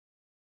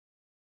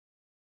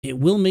 It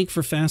will make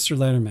for faster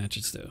ladder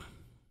matches, though.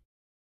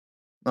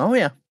 Oh,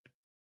 yeah.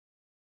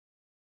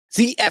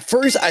 See, at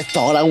first I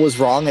thought I was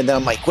wrong, and then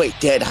I'm like, wait,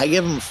 did I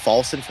give him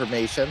false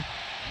information?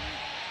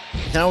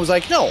 And I was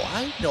like, no,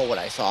 I know what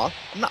I saw.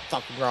 I'm not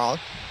fucking wrong.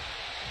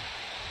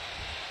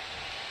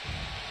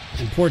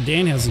 And poor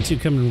Danhausen, too,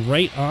 coming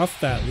right off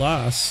that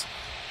loss.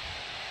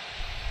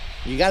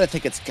 You gotta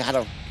think it's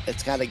gotta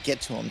get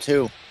to him,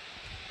 too.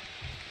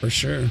 For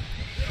sure.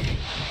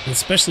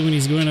 Especially when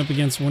he's going up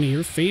against one of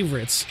your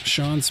favorites,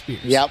 Shaun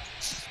Spears. Yep.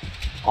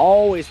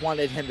 Always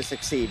wanted him to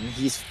succeed, and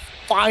he's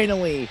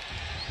finally,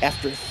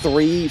 after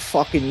 3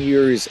 fucking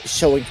years,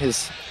 showing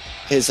his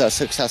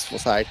successful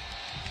side.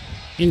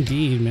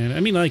 Indeed, man. I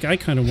mean, like, I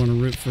kind of want to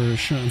root for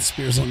Shaun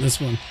Spears on this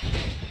one.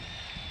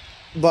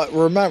 But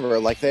remember,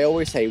 like they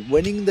always say,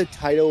 winning the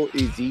title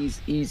is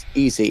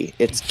easy.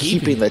 It's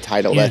keeping the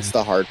title. Yeah. That's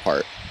the hard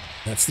part.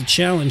 That's the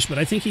challenge, but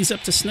I think he's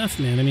up to snuff,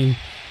 man. I mean,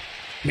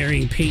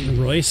 marrying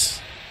Peyton Royce,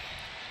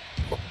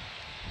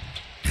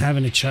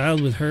 having a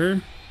child with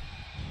her,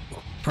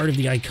 part of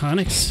the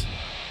Iconics.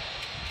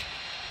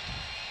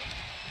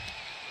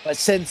 But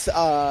since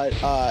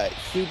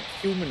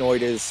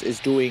Humanoid is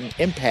doing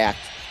Impact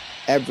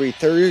every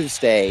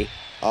Thursday,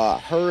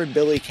 her and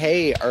Billy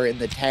Kay are in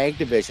the tag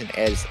division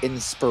as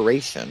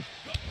Inspiration.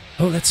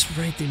 Oh, that's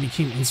right. They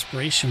became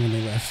Inspiration when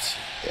they left.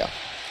 Yeah.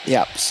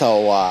 Yeah.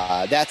 So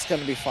that's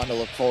going to be fun to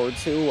look forward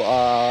to.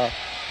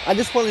 I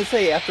just want to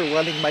say, after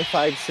running my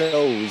 5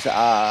 shows,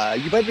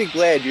 you might be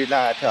glad you're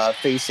not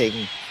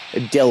facing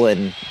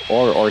Dylan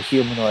or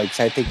Humanoids.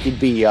 I think you'd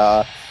be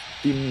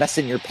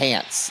messing your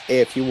pants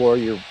if you wore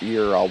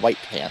your white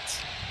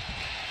pants.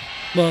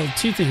 Well,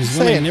 2 things.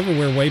 1, I never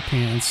wear white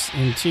pants.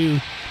 And 2,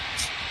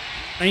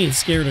 I ain't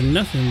scared of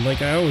nothing.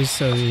 Like I always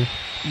tell you,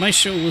 my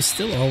show will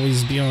still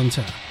always be on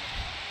top.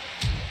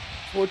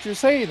 What you're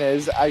saying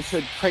is I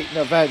should create an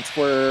event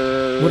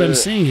where... What I'm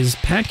saying is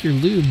pack your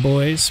lube,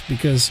 boys,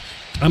 because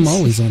I'm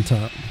always on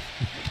top.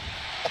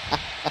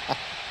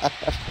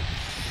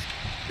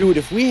 Dude,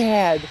 if we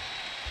had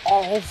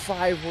all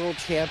 5 world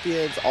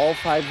champions, all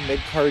 5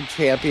 mid-card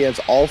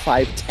champions, all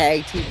 5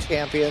 tag team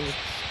champions,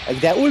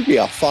 like that would be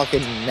a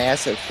fucking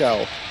massive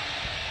show.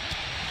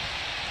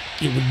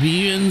 It would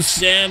be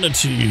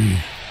insanity.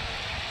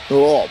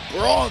 Oh,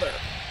 brother.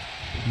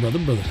 Brother.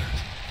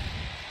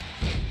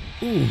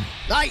 Ooh.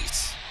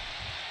 Nice.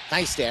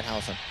 Nice,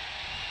 Danhausen.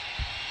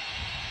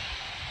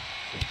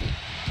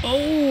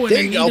 Oh, and There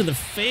a you knee go. to the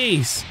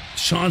face.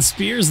 Shaun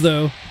Spears,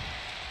 though.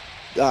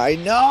 I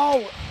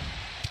know.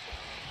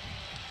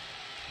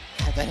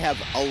 They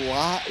have a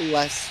lot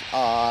less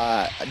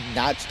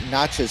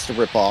notches to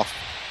rip off.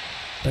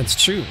 That's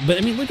true. But,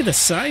 I mean, look at the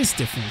size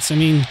difference. I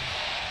mean,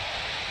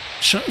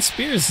 Shaun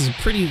Spears is a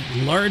pretty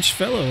large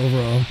fellow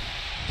overall.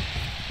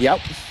 Yep.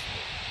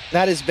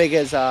 Not as big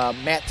as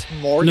Matt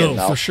Morgan, No,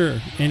 though. for sure.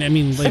 And, I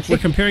mean, like, we're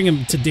comparing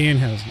him to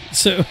Danhausen.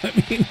 So, I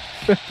mean,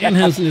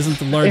 Danhausen isn't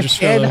the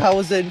largest If fellow.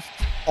 Danhausen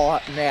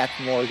fought Matt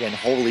Morgan,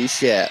 holy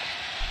shit.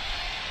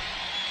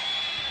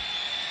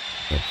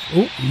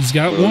 Oh, he's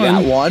got We one.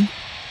 got 1.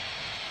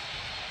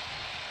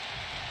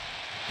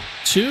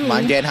 2. Come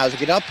on, Danhausen,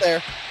 get up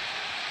there.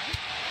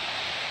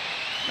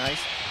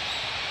 Nice.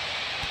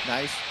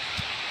 Nice.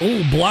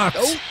 Oh, blocked.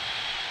 Oh.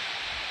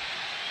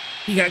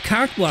 He got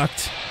cock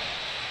blocked.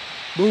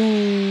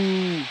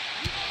 Boo.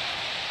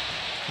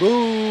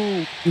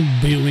 Boo.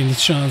 Booing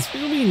Shaun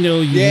Spears. We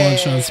know you want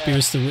Shaun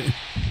Spears to win.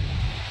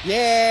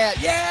 Yeah.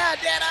 Yeah,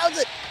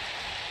 Danhausen.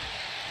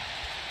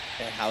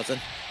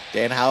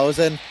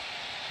 Danhausen.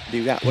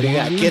 What do you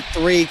got? Get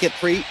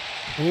 3.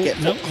 Oh, Get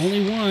nope,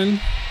 only 1.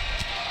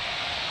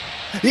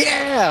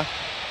 Yeah.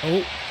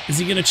 Oh, Is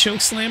he gonna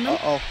choke slam him?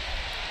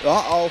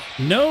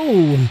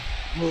 No.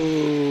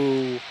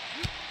 Ooh.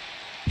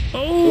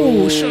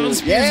 Oh, Shaun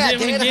Spears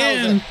down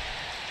again.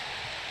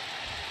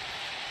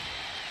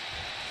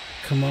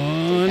 Come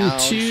on, down,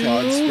 two.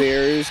 Shaun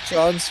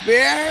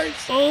Spears.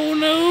 Oh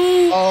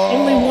no!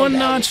 Only one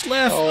notch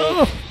left.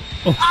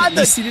 At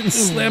least he didn't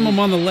slam him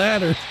on the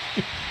ladder.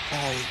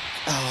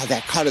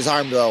 That caught his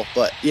arm though.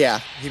 But yeah,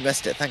 he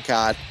missed it. Thank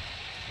God.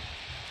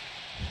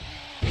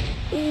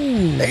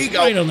 Ooh, there you go.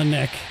 Right on the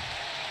neck.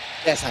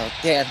 That's how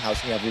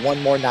Danhausen, you have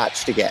one more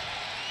notch to get.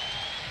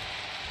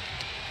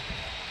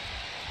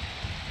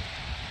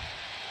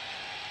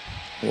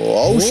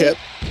 Whoa, shit.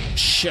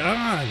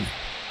 Shaun.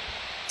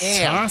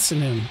 Damn.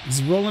 Tossing him.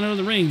 He's rolling out of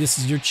the ring. This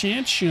is your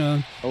chance,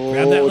 Shaun.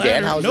 Grab that ladder.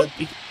 Danhausen. Nope.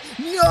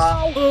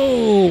 No.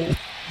 Oh.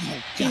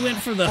 He went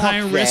for the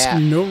high risk,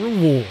 no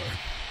reward.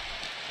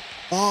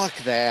 Fuck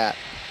that.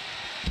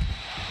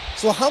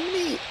 So how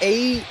many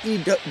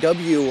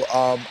AEW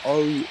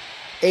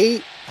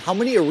how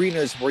many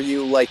arenas were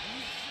you like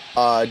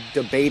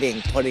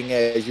debating putting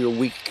as your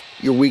week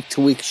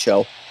to week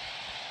show?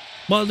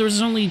 Well, there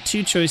was only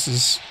two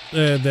choices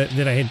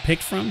that I had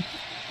picked from.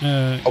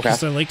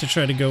 Because I like to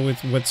try to go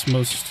with what's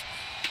most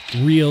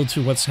real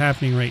to what's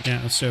happening right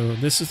now. So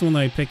this is the one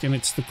that I picked, and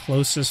it's the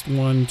closest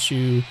one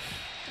to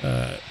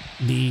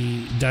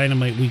the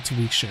Dynamite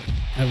week-to-week show.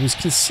 I was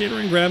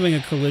considering grabbing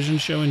a Collision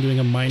show and doing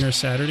a minor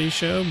Saturday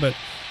show, but...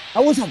 I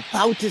was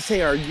about to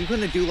say, are you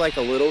going to do like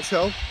a little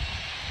show?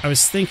 I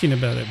was thinking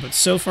about it, but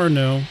so far,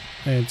 no.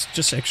 It's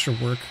just extra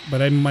work,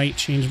 but I might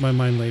change my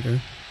mind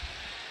later.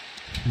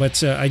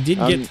 But I did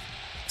get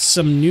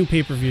some new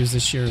pay-per-views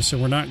this year, so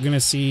we're not going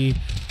to see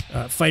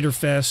Fyter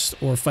Fest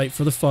or Fight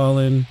for the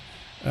Fallen.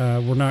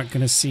 We're not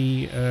going to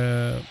see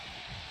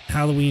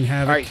Halloween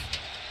Havoc.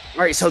 All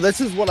right, so this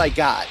is what I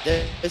got.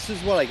 This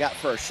is what I got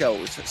for our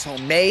shows. So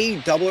May,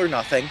 Double or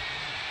Nothing.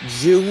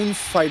 June,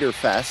 Fyter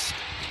Fest.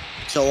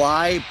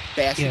 July,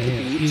 Bash at the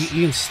Beach.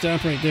 You can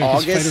stop right there,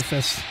 because Fyter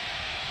Fest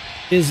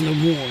is no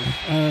more.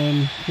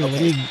 Here,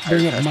 let me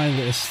bring up my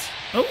list.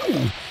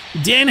 Oh,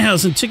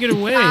 Danhausen took it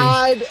away.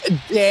 God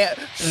damn.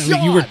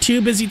 You were too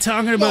busy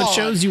talking about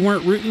shows. You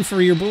weren't rooting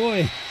for your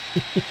boy.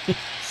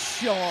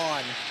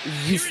 Shaun,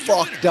 you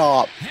fucked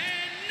up.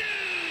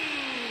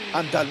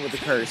 I'm done with the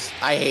curse.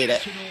 I hate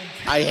it.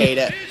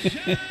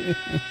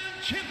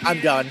 I'm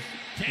done.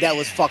 That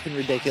was fucking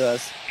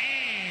ridiculous.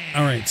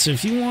 All right, so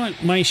if you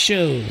want my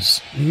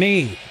shows,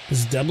 May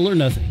is Double or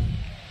Nothing.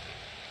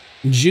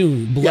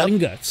 June, Blood and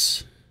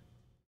Guts.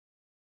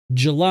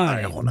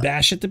 July,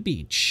 Bash at the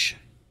Beach.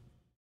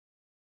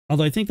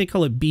 Although I think they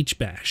call it Beach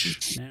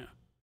Bash now,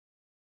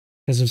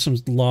 because of some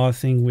law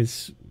thing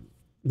with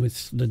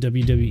the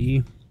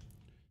WWE.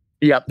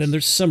 Yep. Then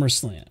there's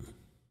SummerSlam.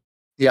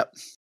 Yep.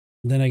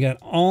 Then I got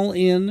All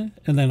In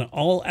and then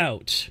All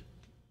Out.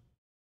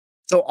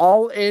 So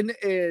All In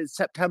is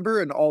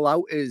September and All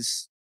Out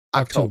is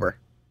October.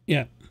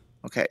 Yeah.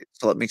 Okay,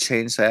 so let me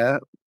change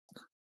that.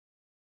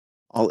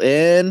 All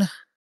In,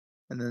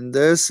 and then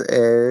this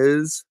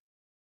is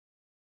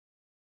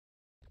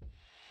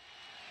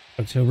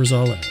October's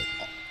All Out.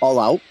 All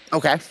Out.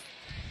 Okay.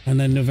 And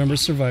then November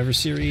Survivor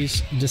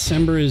Series.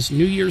 December is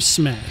New Year's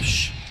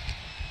Smash.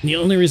 And the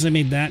only reason I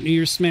made that New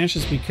Year's Smash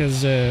is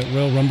because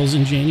Royal Rumble's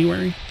in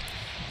January.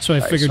 So I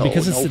figured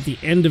because it's at the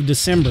end of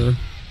December,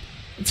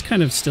 it's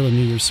kind of still a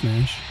New Year's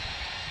Smash.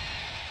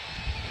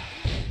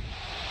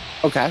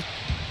 Okay.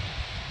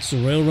 So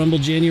Royal Rumble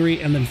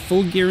January and then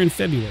Full Gear in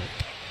February.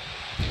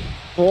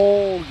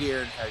 Full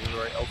Gear in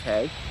February,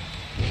 okay.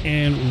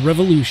 And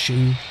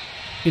Revolution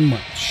in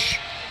March.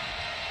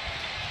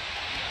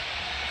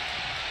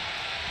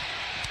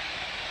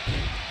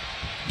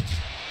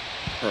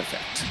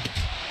 Perfect.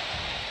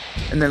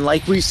 And then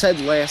like we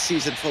said last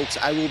season, folks,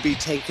 I will be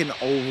taking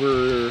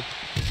over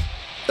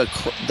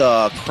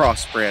the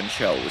cross-brand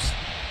shows.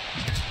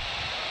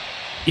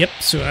 Yep,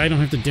 so I don't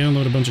have to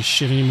download a bunch of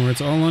shit anymore.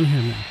 It's all on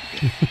him now.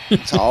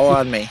 It's all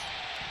on me.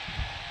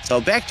 So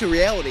back to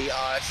reality.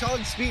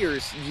 Shaun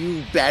Spears,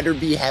 you better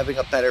be having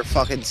a better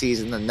fucking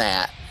season than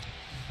that.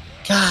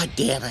 God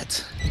damn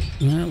it.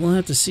 Well, we'll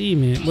have to see,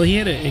 man. Well, he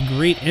had a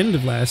great end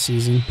of last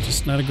season,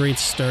 just not a great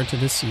start to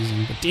this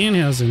season. But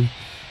Danhausen,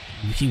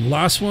 he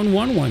lost one,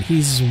 won one.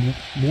 He's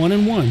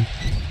 1-1.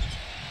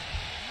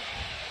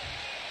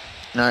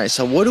 All right,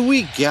 so what do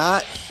we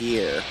got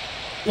here?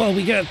 Well,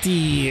 we got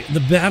the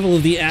Battle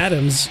of the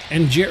Atoms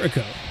and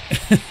Jericho.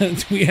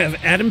 We have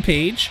Adam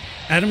Page,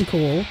 Adam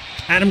Cole,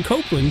 Adam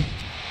Copeland,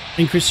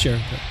 and Chris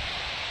Jericho.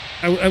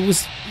 I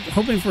was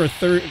hoping for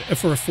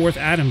a fourth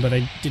Adam, but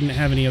I didn't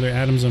have any other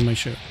Adams on my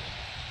show.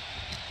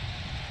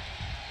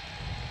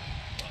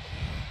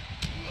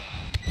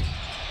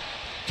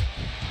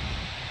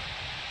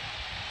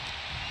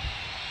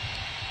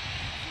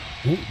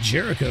 Oh,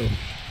 Jericho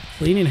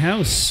cleaning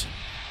house.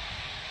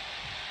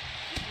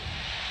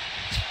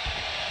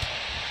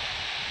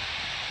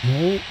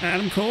 Oh,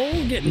 Adam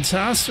Cole getting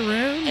tossed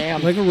around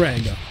like a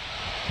ragdoll.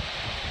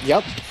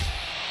 Yep.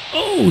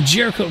 Oh,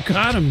 Jericho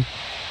caught him.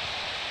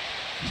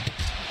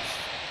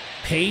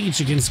 Page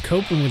against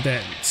Copeland with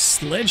that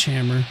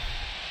sledgehammer.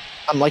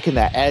 I'm liking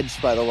that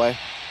edge, by the way.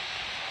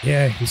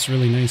 Yeah, it's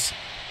really nice.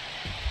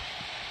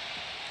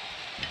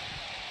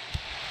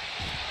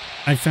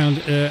 I found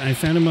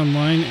him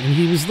online, and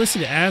he was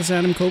listed as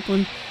Adam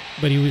Copeland,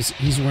 but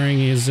he's wearing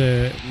his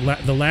the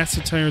last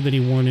attire that he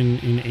won in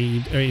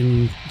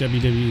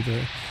WWE,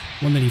 the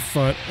one that he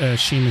fought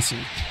Sheamus in.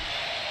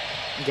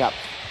 Yep.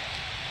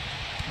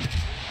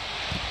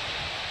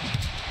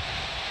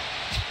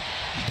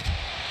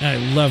 I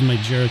love my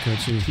Jericho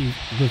too. He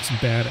looks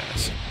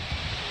badass.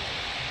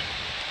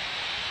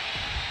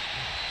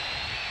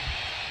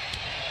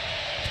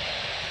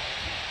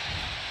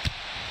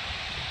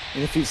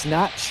 And if he's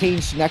not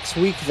changed next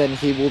week, then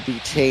he will be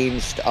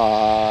changed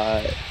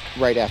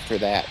right after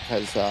that.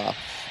 Because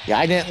yeah,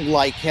 I didn't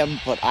like him,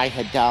 but I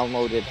had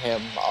downloaded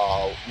him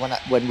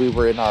when we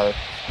were in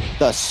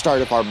the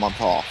start of our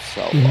month off.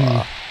 So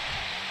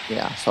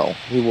yeah, so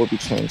he will be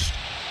changed.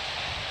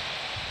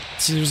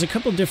 So there's a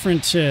couple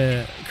different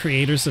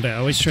creators that I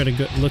always try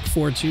to look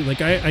forward to.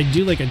 Like I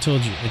do, like I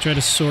told you, I try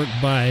to sort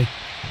by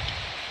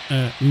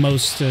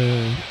most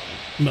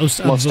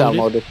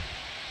downloaded.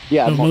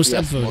 Yeah, most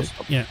upvoted.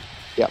 Yeah.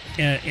 Yep.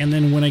 And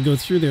then when I go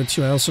through there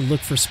too, I also look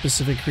for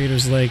specific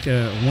creators. Like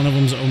one of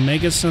them's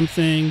Omega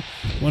something,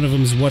 one of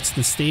them's What's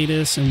the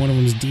Status, and one of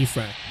them's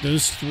Defract.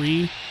 Those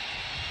three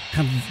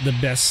have the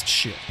best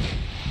shit.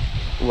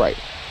 Right.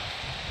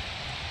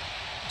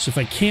 So if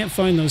I can't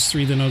find those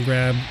three, then I'll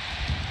grab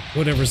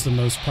whatever's the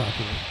most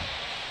popular.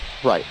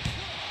 Right.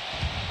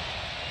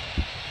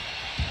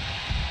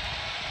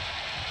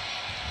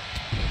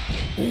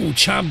 Ooh,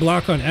 chop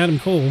block on Adam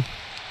Cole.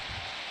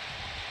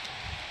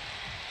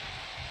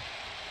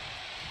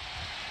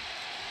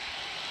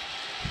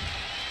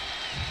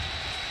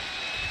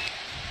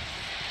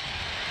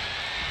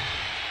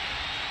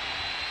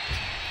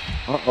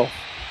 Uh-oh.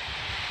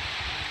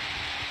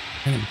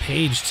 And then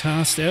Paige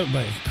tossed out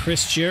by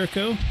Chris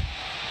Jericho.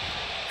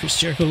 Chris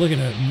Jericho looking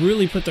to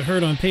really put the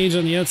hurt on Paige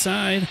on the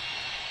outside.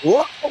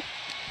 Whoa!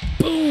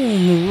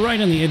 Boom!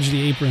 Right on the edge of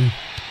the apron.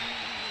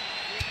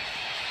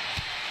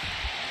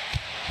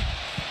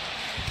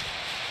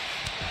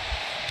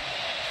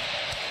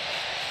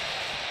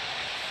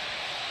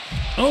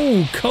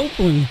 Oh,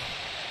 Copeland.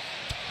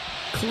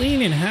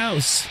 Cleaning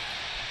house.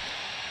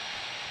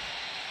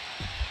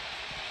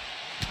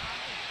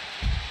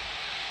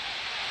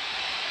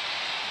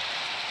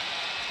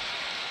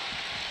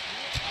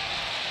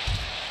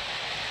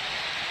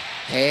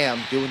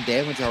 Damn, doing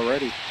damage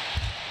already.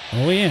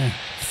 Oh yeah,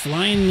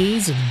 flying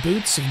knees and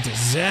boots of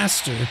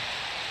disaster.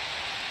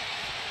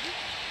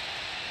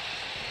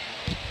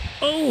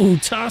 Oh,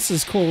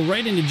 tosses Cole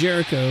right into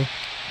Jericho.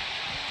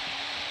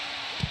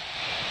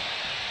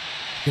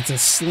 Gets a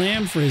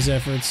slam for his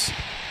efforts.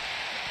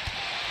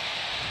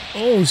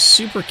 Oh,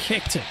 super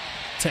kick to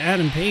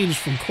Adam Page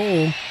from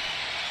Cole.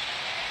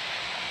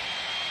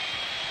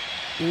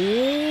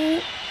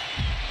 Oh,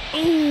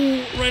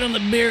 right on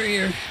the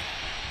barrier.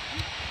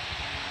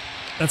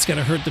 That's got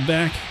to hurt the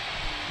back.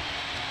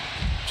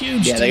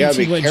 Huge. Yeah, they got to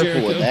be by careful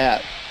Jericho. with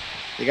that.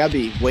 They got to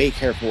be way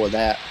careful with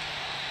that.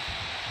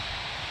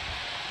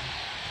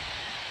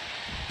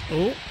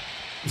 Oh.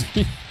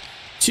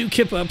 2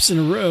 kip-ups in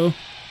a row.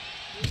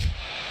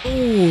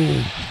 Oh.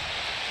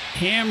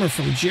 Hammer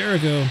from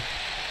Jericho.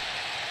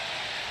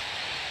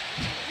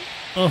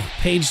 Oh,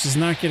 Paige does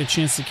not get a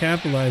chance to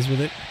capitalize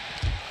with it.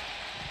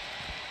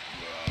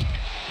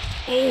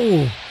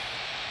 Oh.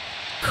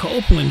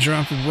 Copeland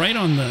dropped right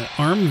on the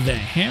arm of that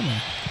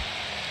hammer.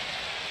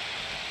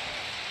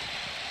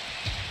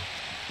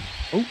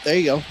 Oh, there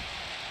you go.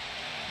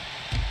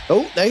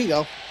 Oh, there you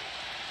go.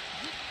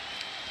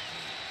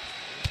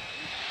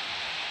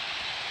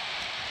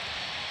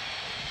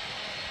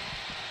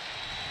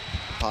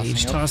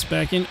 Page tossed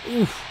back in.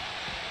 Oof.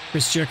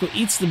 Chris Jericho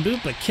eats the boot,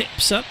 but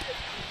kips up.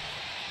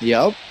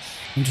 Yep.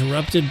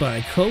 Interrupted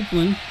by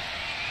Copeland.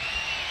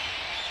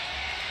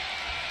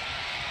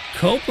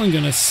 Copeland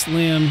gonna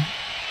slam.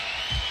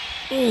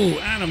 Oh,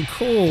 Adam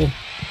Cole.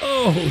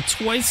 Oh,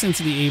 twice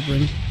into the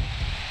apron.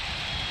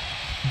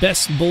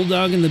 Best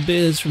bulldog in the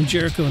biz from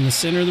Jericho in the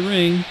center of the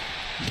ring.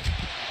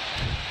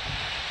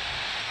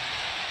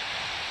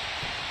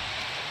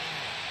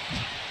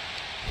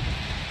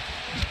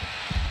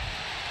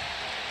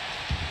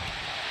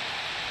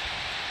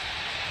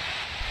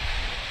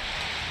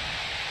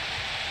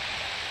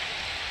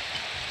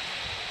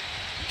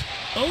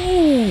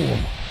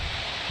 Oh!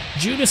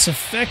 Judas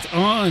effect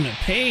on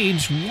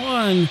Page.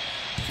 1,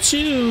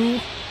 2.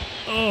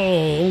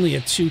 Oh, only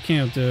a 2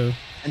 count though.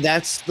 And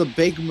that's the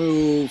big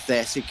move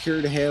that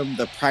secured him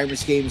the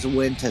Primus Games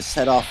win to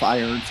set off our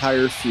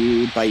entire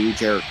feud by you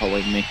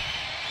Jerichoing me.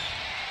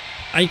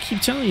 I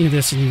keep telling you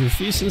this and you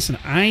refuse to listen.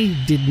 I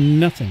did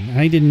nothing.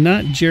 I did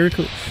not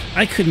Jericho.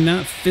 I could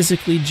not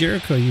physically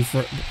Jericho you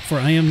for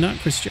I am not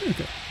Chris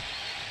Jericho.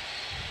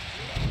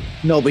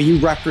 No, but you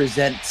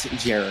represent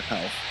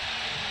Jericho.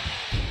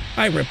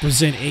 I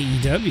represent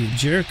AEW.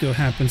 Jericho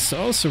happens to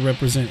also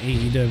represent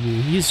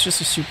AEW. He's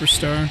just a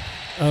superstar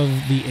of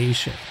the A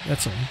show.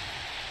 That's all.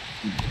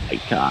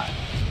 My God.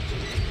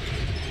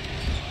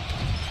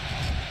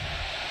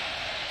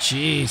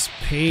 Jeez,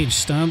 Page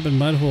stomping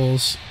mud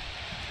holes.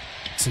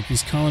 Looks like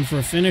he's calling for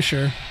a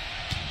finisher.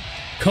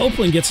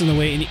 Copeland gets in the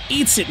way and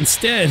he eats it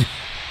instead.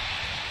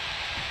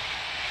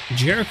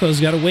 Jericho's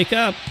got to wake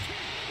up.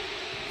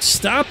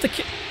 Stop the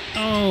kick.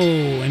 Oh,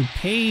 and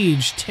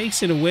Page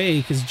takes it away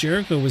because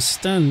Jericho was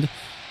stunned,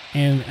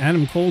 and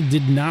Adam Cole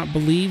did not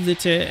believe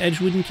that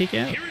Edge wouldn't kick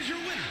out.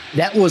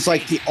 That was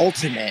like the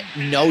ultimate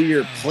know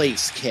your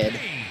place, kid.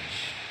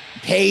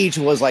 Page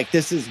was like,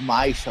 this is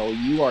my show.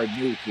 You are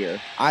new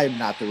here. I'm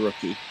not the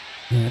rookie.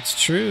 That's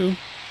true.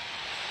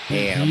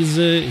 Damn. He's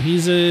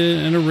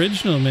an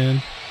original,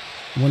 man.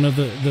 One of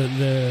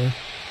the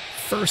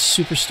first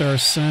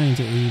superstars signed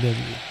to AEW.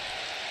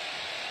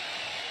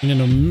 In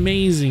an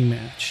amazing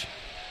match.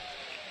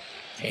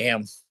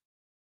 Damn.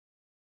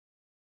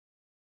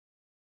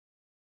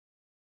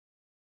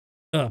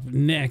 Up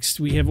next,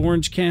 we have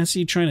Orange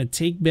Cassidy trying to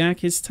take back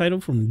his title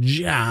from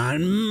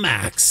Jon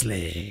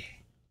Moxley.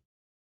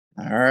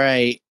 All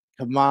right.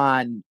 Come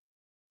on,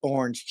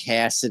 Orange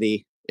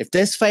Cassidy. If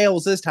this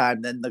fails this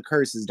time, then the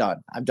curse is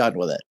done. I'm done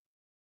with it.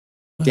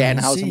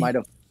 Danhausen might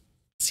have.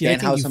 See, I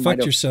think you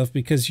fucked yourself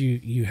because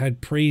you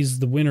had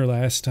praised the winner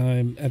last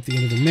time at the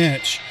end of the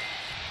match.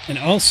 And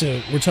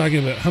also, we're talking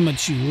about how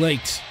much you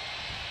liked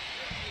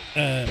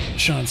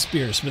Shaun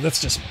Spears, but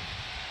that's just...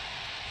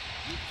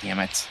 Damn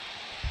it.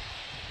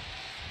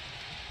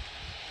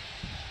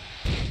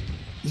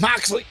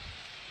 Moxley!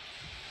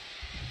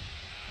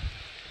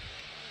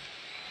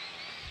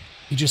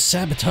 You just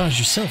sabotaged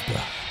yourself, bro.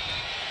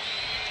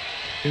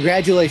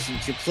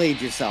 Congratulations, you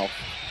played yourself.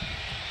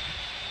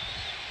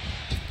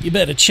 You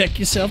better check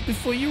yourself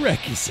before you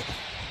wreck yourself.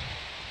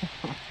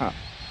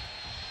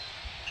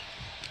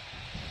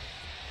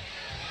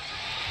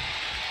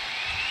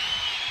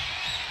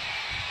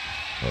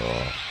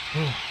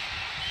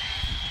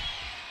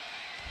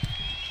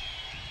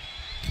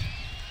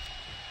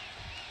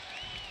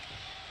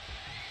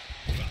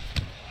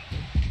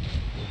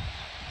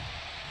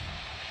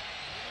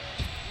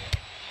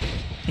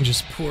 I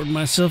just poured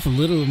myself a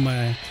little of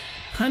my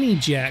honey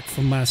jack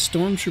from my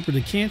Stormtrooper to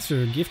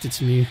Cancer gifted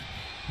to me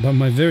by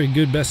my very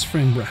good best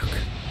friend Brock.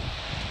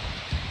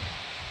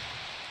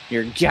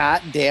 You're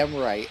goddamn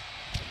right.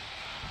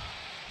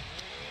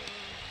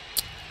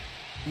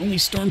 Only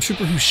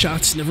Stormtrooper whose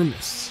shots never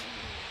miss.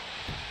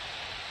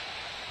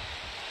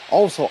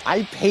 Also,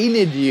 I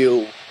painted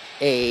you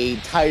a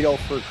title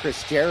for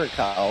Chris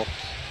Jericho,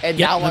 and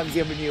now I'm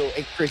giving you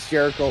a Chris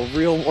Jericho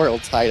real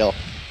world title.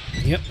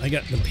 Yep, I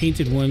got the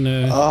painted one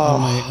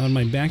on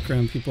my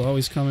background. People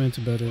always comment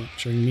about it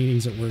during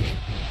meetings at work.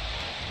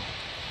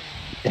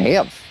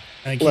 Damn.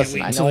 I can't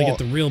wait until I get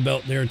the real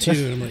belt there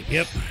too. I'm like,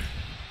 yep.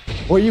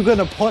 Where are you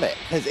gonna put it?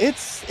 Because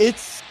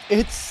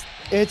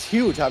it's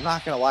huge. I'm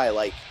not gonna lie.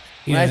 Like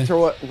when I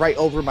throw it right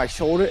over my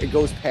shoulder, it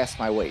goes past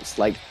my waist.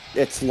 Like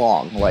it's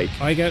long. Like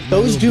I got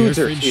those dudes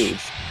are huge.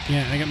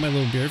 Yeah, I got my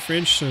little beer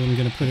fridge, so I'm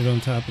gonna put it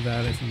on top of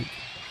that. I think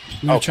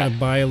I'm gonna try to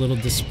buy a little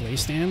display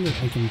stand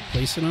that I can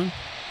place it on.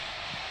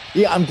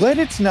 Yeah, I'm glad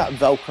it's not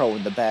Velcro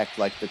in the back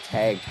like the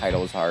tag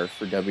titles are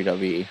for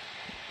WWE.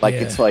 Like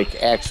it's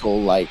like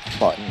actual like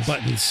buttons.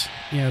 Buttons.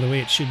 Yeah, the way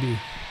it should be.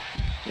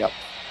 Yep.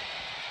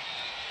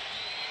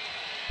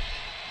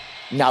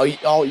 Now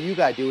all you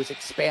gotta do is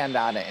expand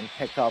on it and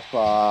pick up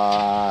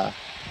the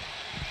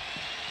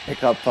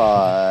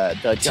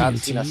John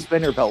Cena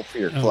spinner belt for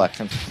your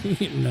collection.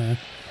 Nah.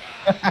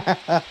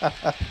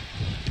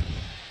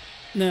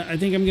 No, I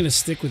think I'm going to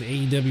stick with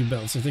AEW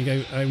belts. I think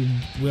I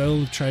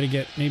will try to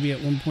get maybe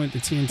at one point the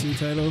TNT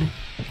title.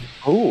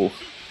 Ooh.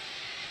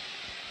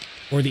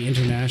 Or the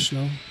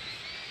International.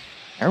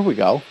 There we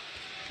go.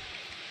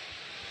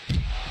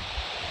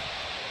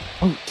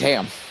 Oh,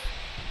 damn.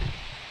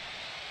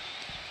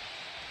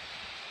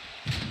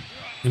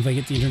 If I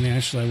get the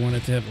International, I want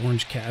it to have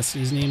Orange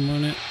Cassidy's name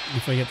on it.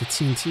 If I get the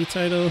TNT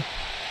title,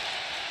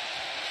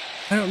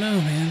 I don't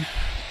know, man.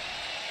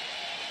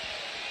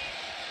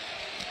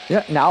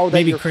 Yeah, now that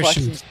maybe your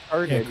question's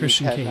started,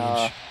 Christian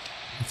Cage.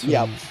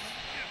 Yep.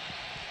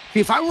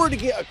 If I were to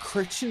get a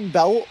Christian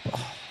belt,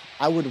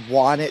 I would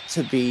want it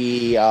to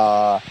be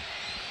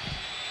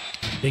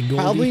Big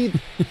Goldie.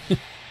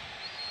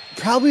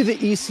 probably the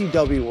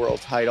ECW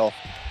World title.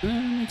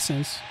 Makes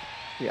sense.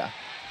 Yeah.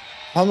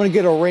 If I'm gonna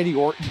get a Randy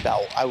Orton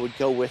belt, I would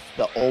go with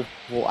the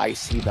Oval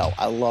IC belt.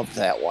 I loved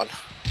that one.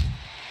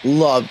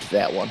 Loved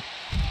that one.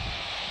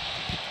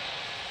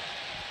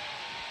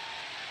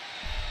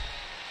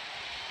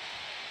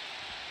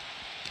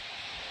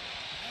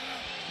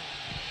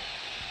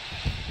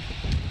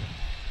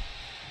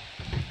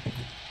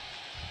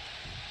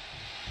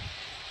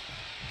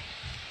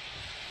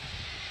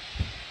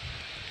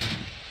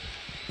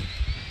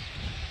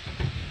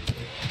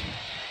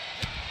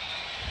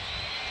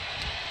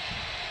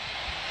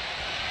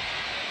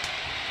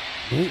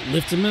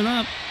 Lifting him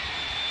up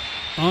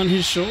on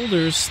his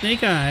shoulders,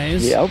 snake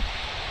eyes. Yep.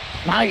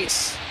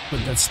 Nice.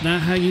 But that's not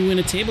how you win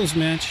a tables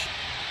match.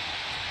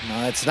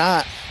 No, it's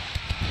not.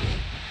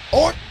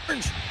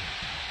 Orange.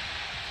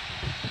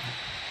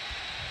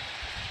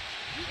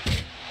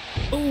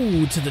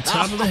 Oh, to the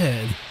top of the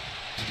head.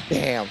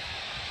 Damn.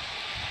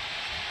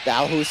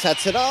 Now who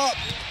sets it up?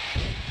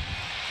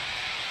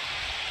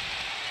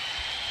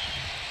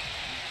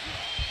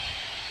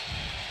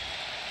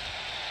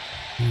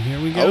 And here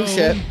we go. Oh,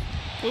 shit.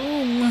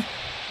 Boom.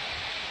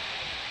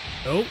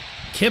 Oh,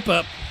 kip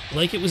up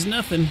like it was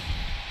nothing.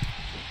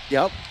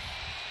 Yep.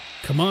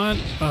 Come on.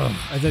 Oh,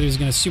 I thought he was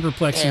going to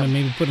superplex him and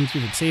maybe put him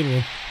through the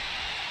table.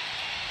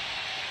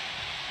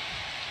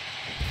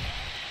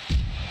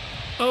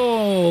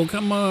 Oh,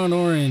 come on,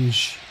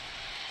 Orange.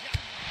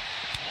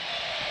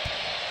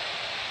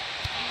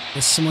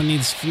 Guess someone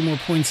needs a few more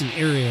points in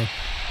area.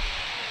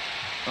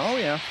 Oh,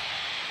 yeah.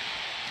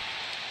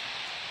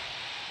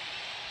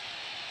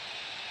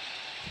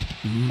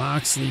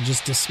 Moxley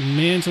just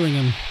dismantling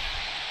him.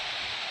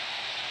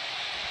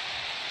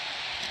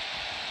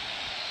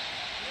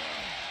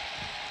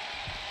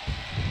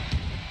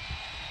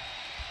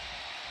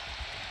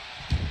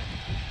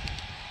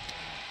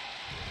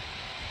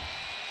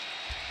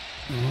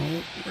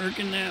 Oh,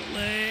 working that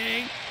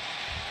leg.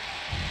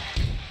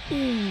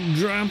 Ooh,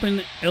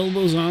 dropping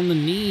elbows on the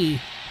knee.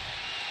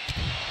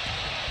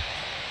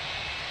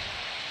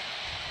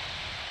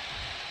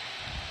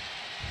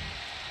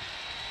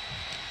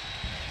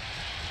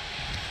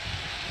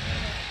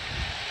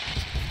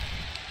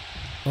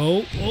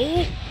 Oh,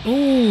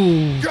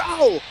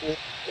 ooh.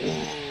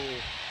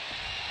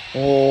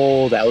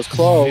 Oh, that was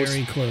close.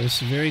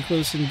 Very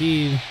close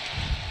indeed.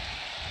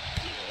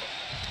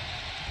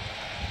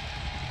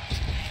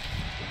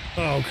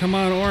 Oh, come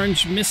on,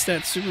 Orange. Missed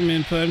that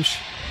Superman punch.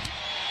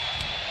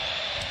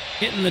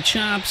 Hitting the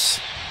chops.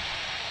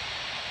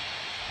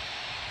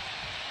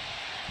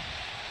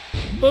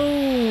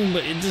 Boom!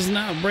 But it does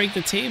not break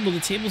the table.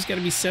 The table's got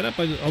to be set up,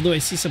 although I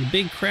see some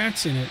big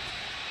cracks in it.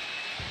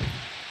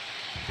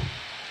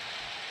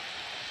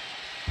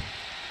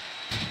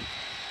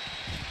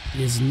 It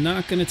is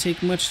not going to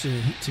take much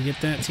to get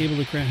that table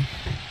to crack.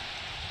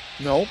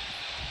 Nope.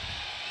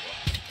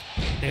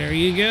 There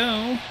you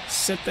go.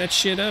 Set that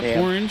shit up, Damn.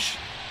 Orange.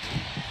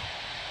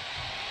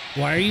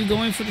 Why are you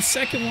going for the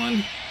second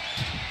one?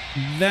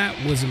 That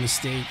was a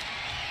mistake.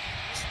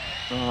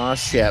 Oh,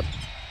 shit.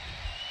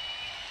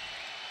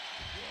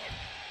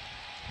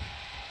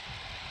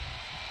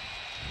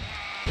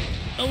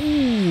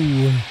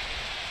 Oh.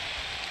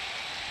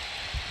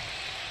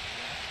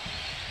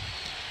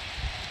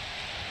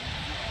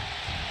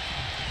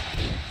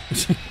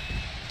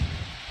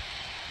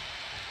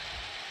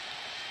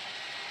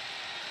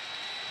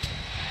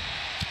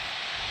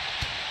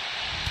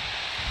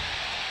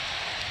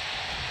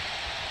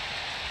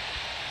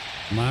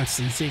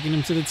 Moxley taking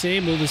him to the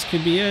table. This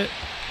could be it.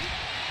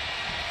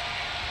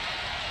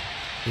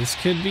 This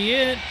could be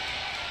it.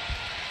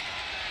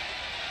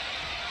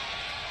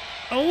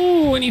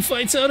 Oh, and he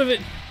fights out of it.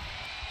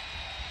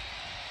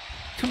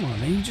 Come on,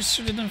 man. You just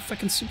should have done a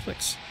fucking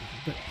suplex.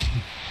 But...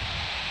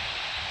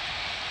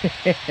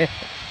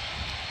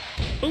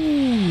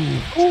 Ooh.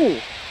 Ooh.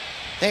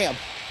 Damn.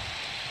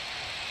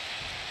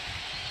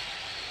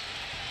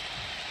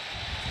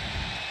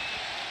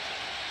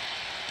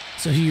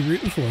 So who you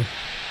rooting for?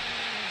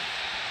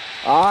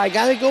 I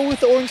gotta go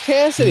with Orange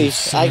Cassidy.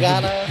 I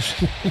got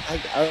to.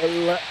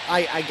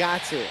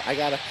 I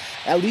gotta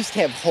at least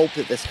have hope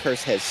that this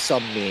curse has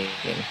some meaning.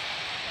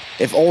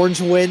 If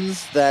Orange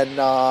wins, then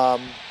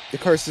the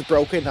curse is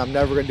broken. I'm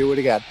never gonna do it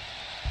again.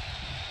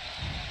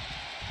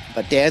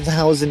 But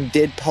Danhausen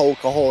did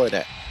poke a hole in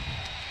it,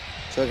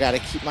 so I gotta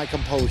keep my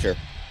composure.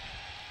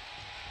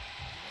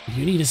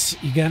 You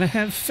gotta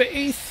have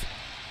faith.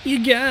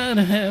 You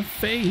gotta have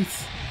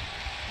faith.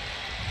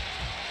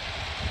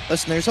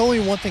 Listen, there's only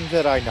one thing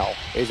that I know,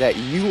 is that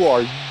you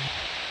are, and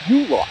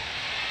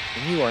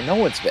you are no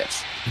one's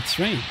bitch. That's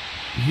right.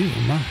 You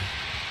are mine.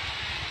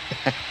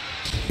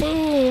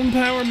 Boom!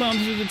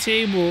 Powerbomb through the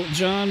table.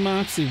 Jon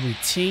Moxley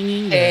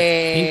retaining the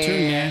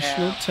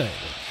international title.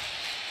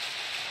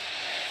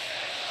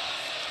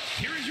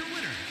 Here is your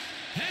winner,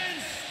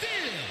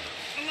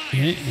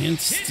 and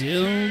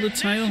still the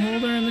title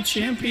holder and the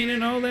champion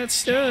and all that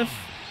stuff.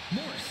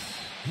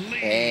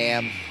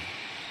 Damn.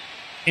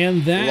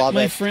 And that,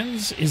 my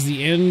friends, is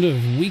the end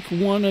of week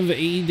 1 of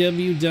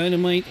AEW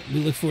Dynamite. We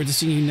look forward to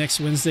seeing you next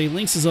Wednesday.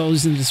 Links, as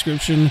always, in the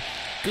description.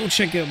 Go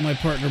check out my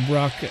partner,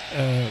 Brock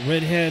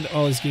Redhead,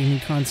 all his gaming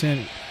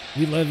content.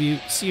 We love you.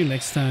 See you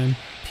next time.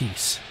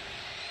 Peace.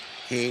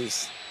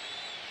 Peace.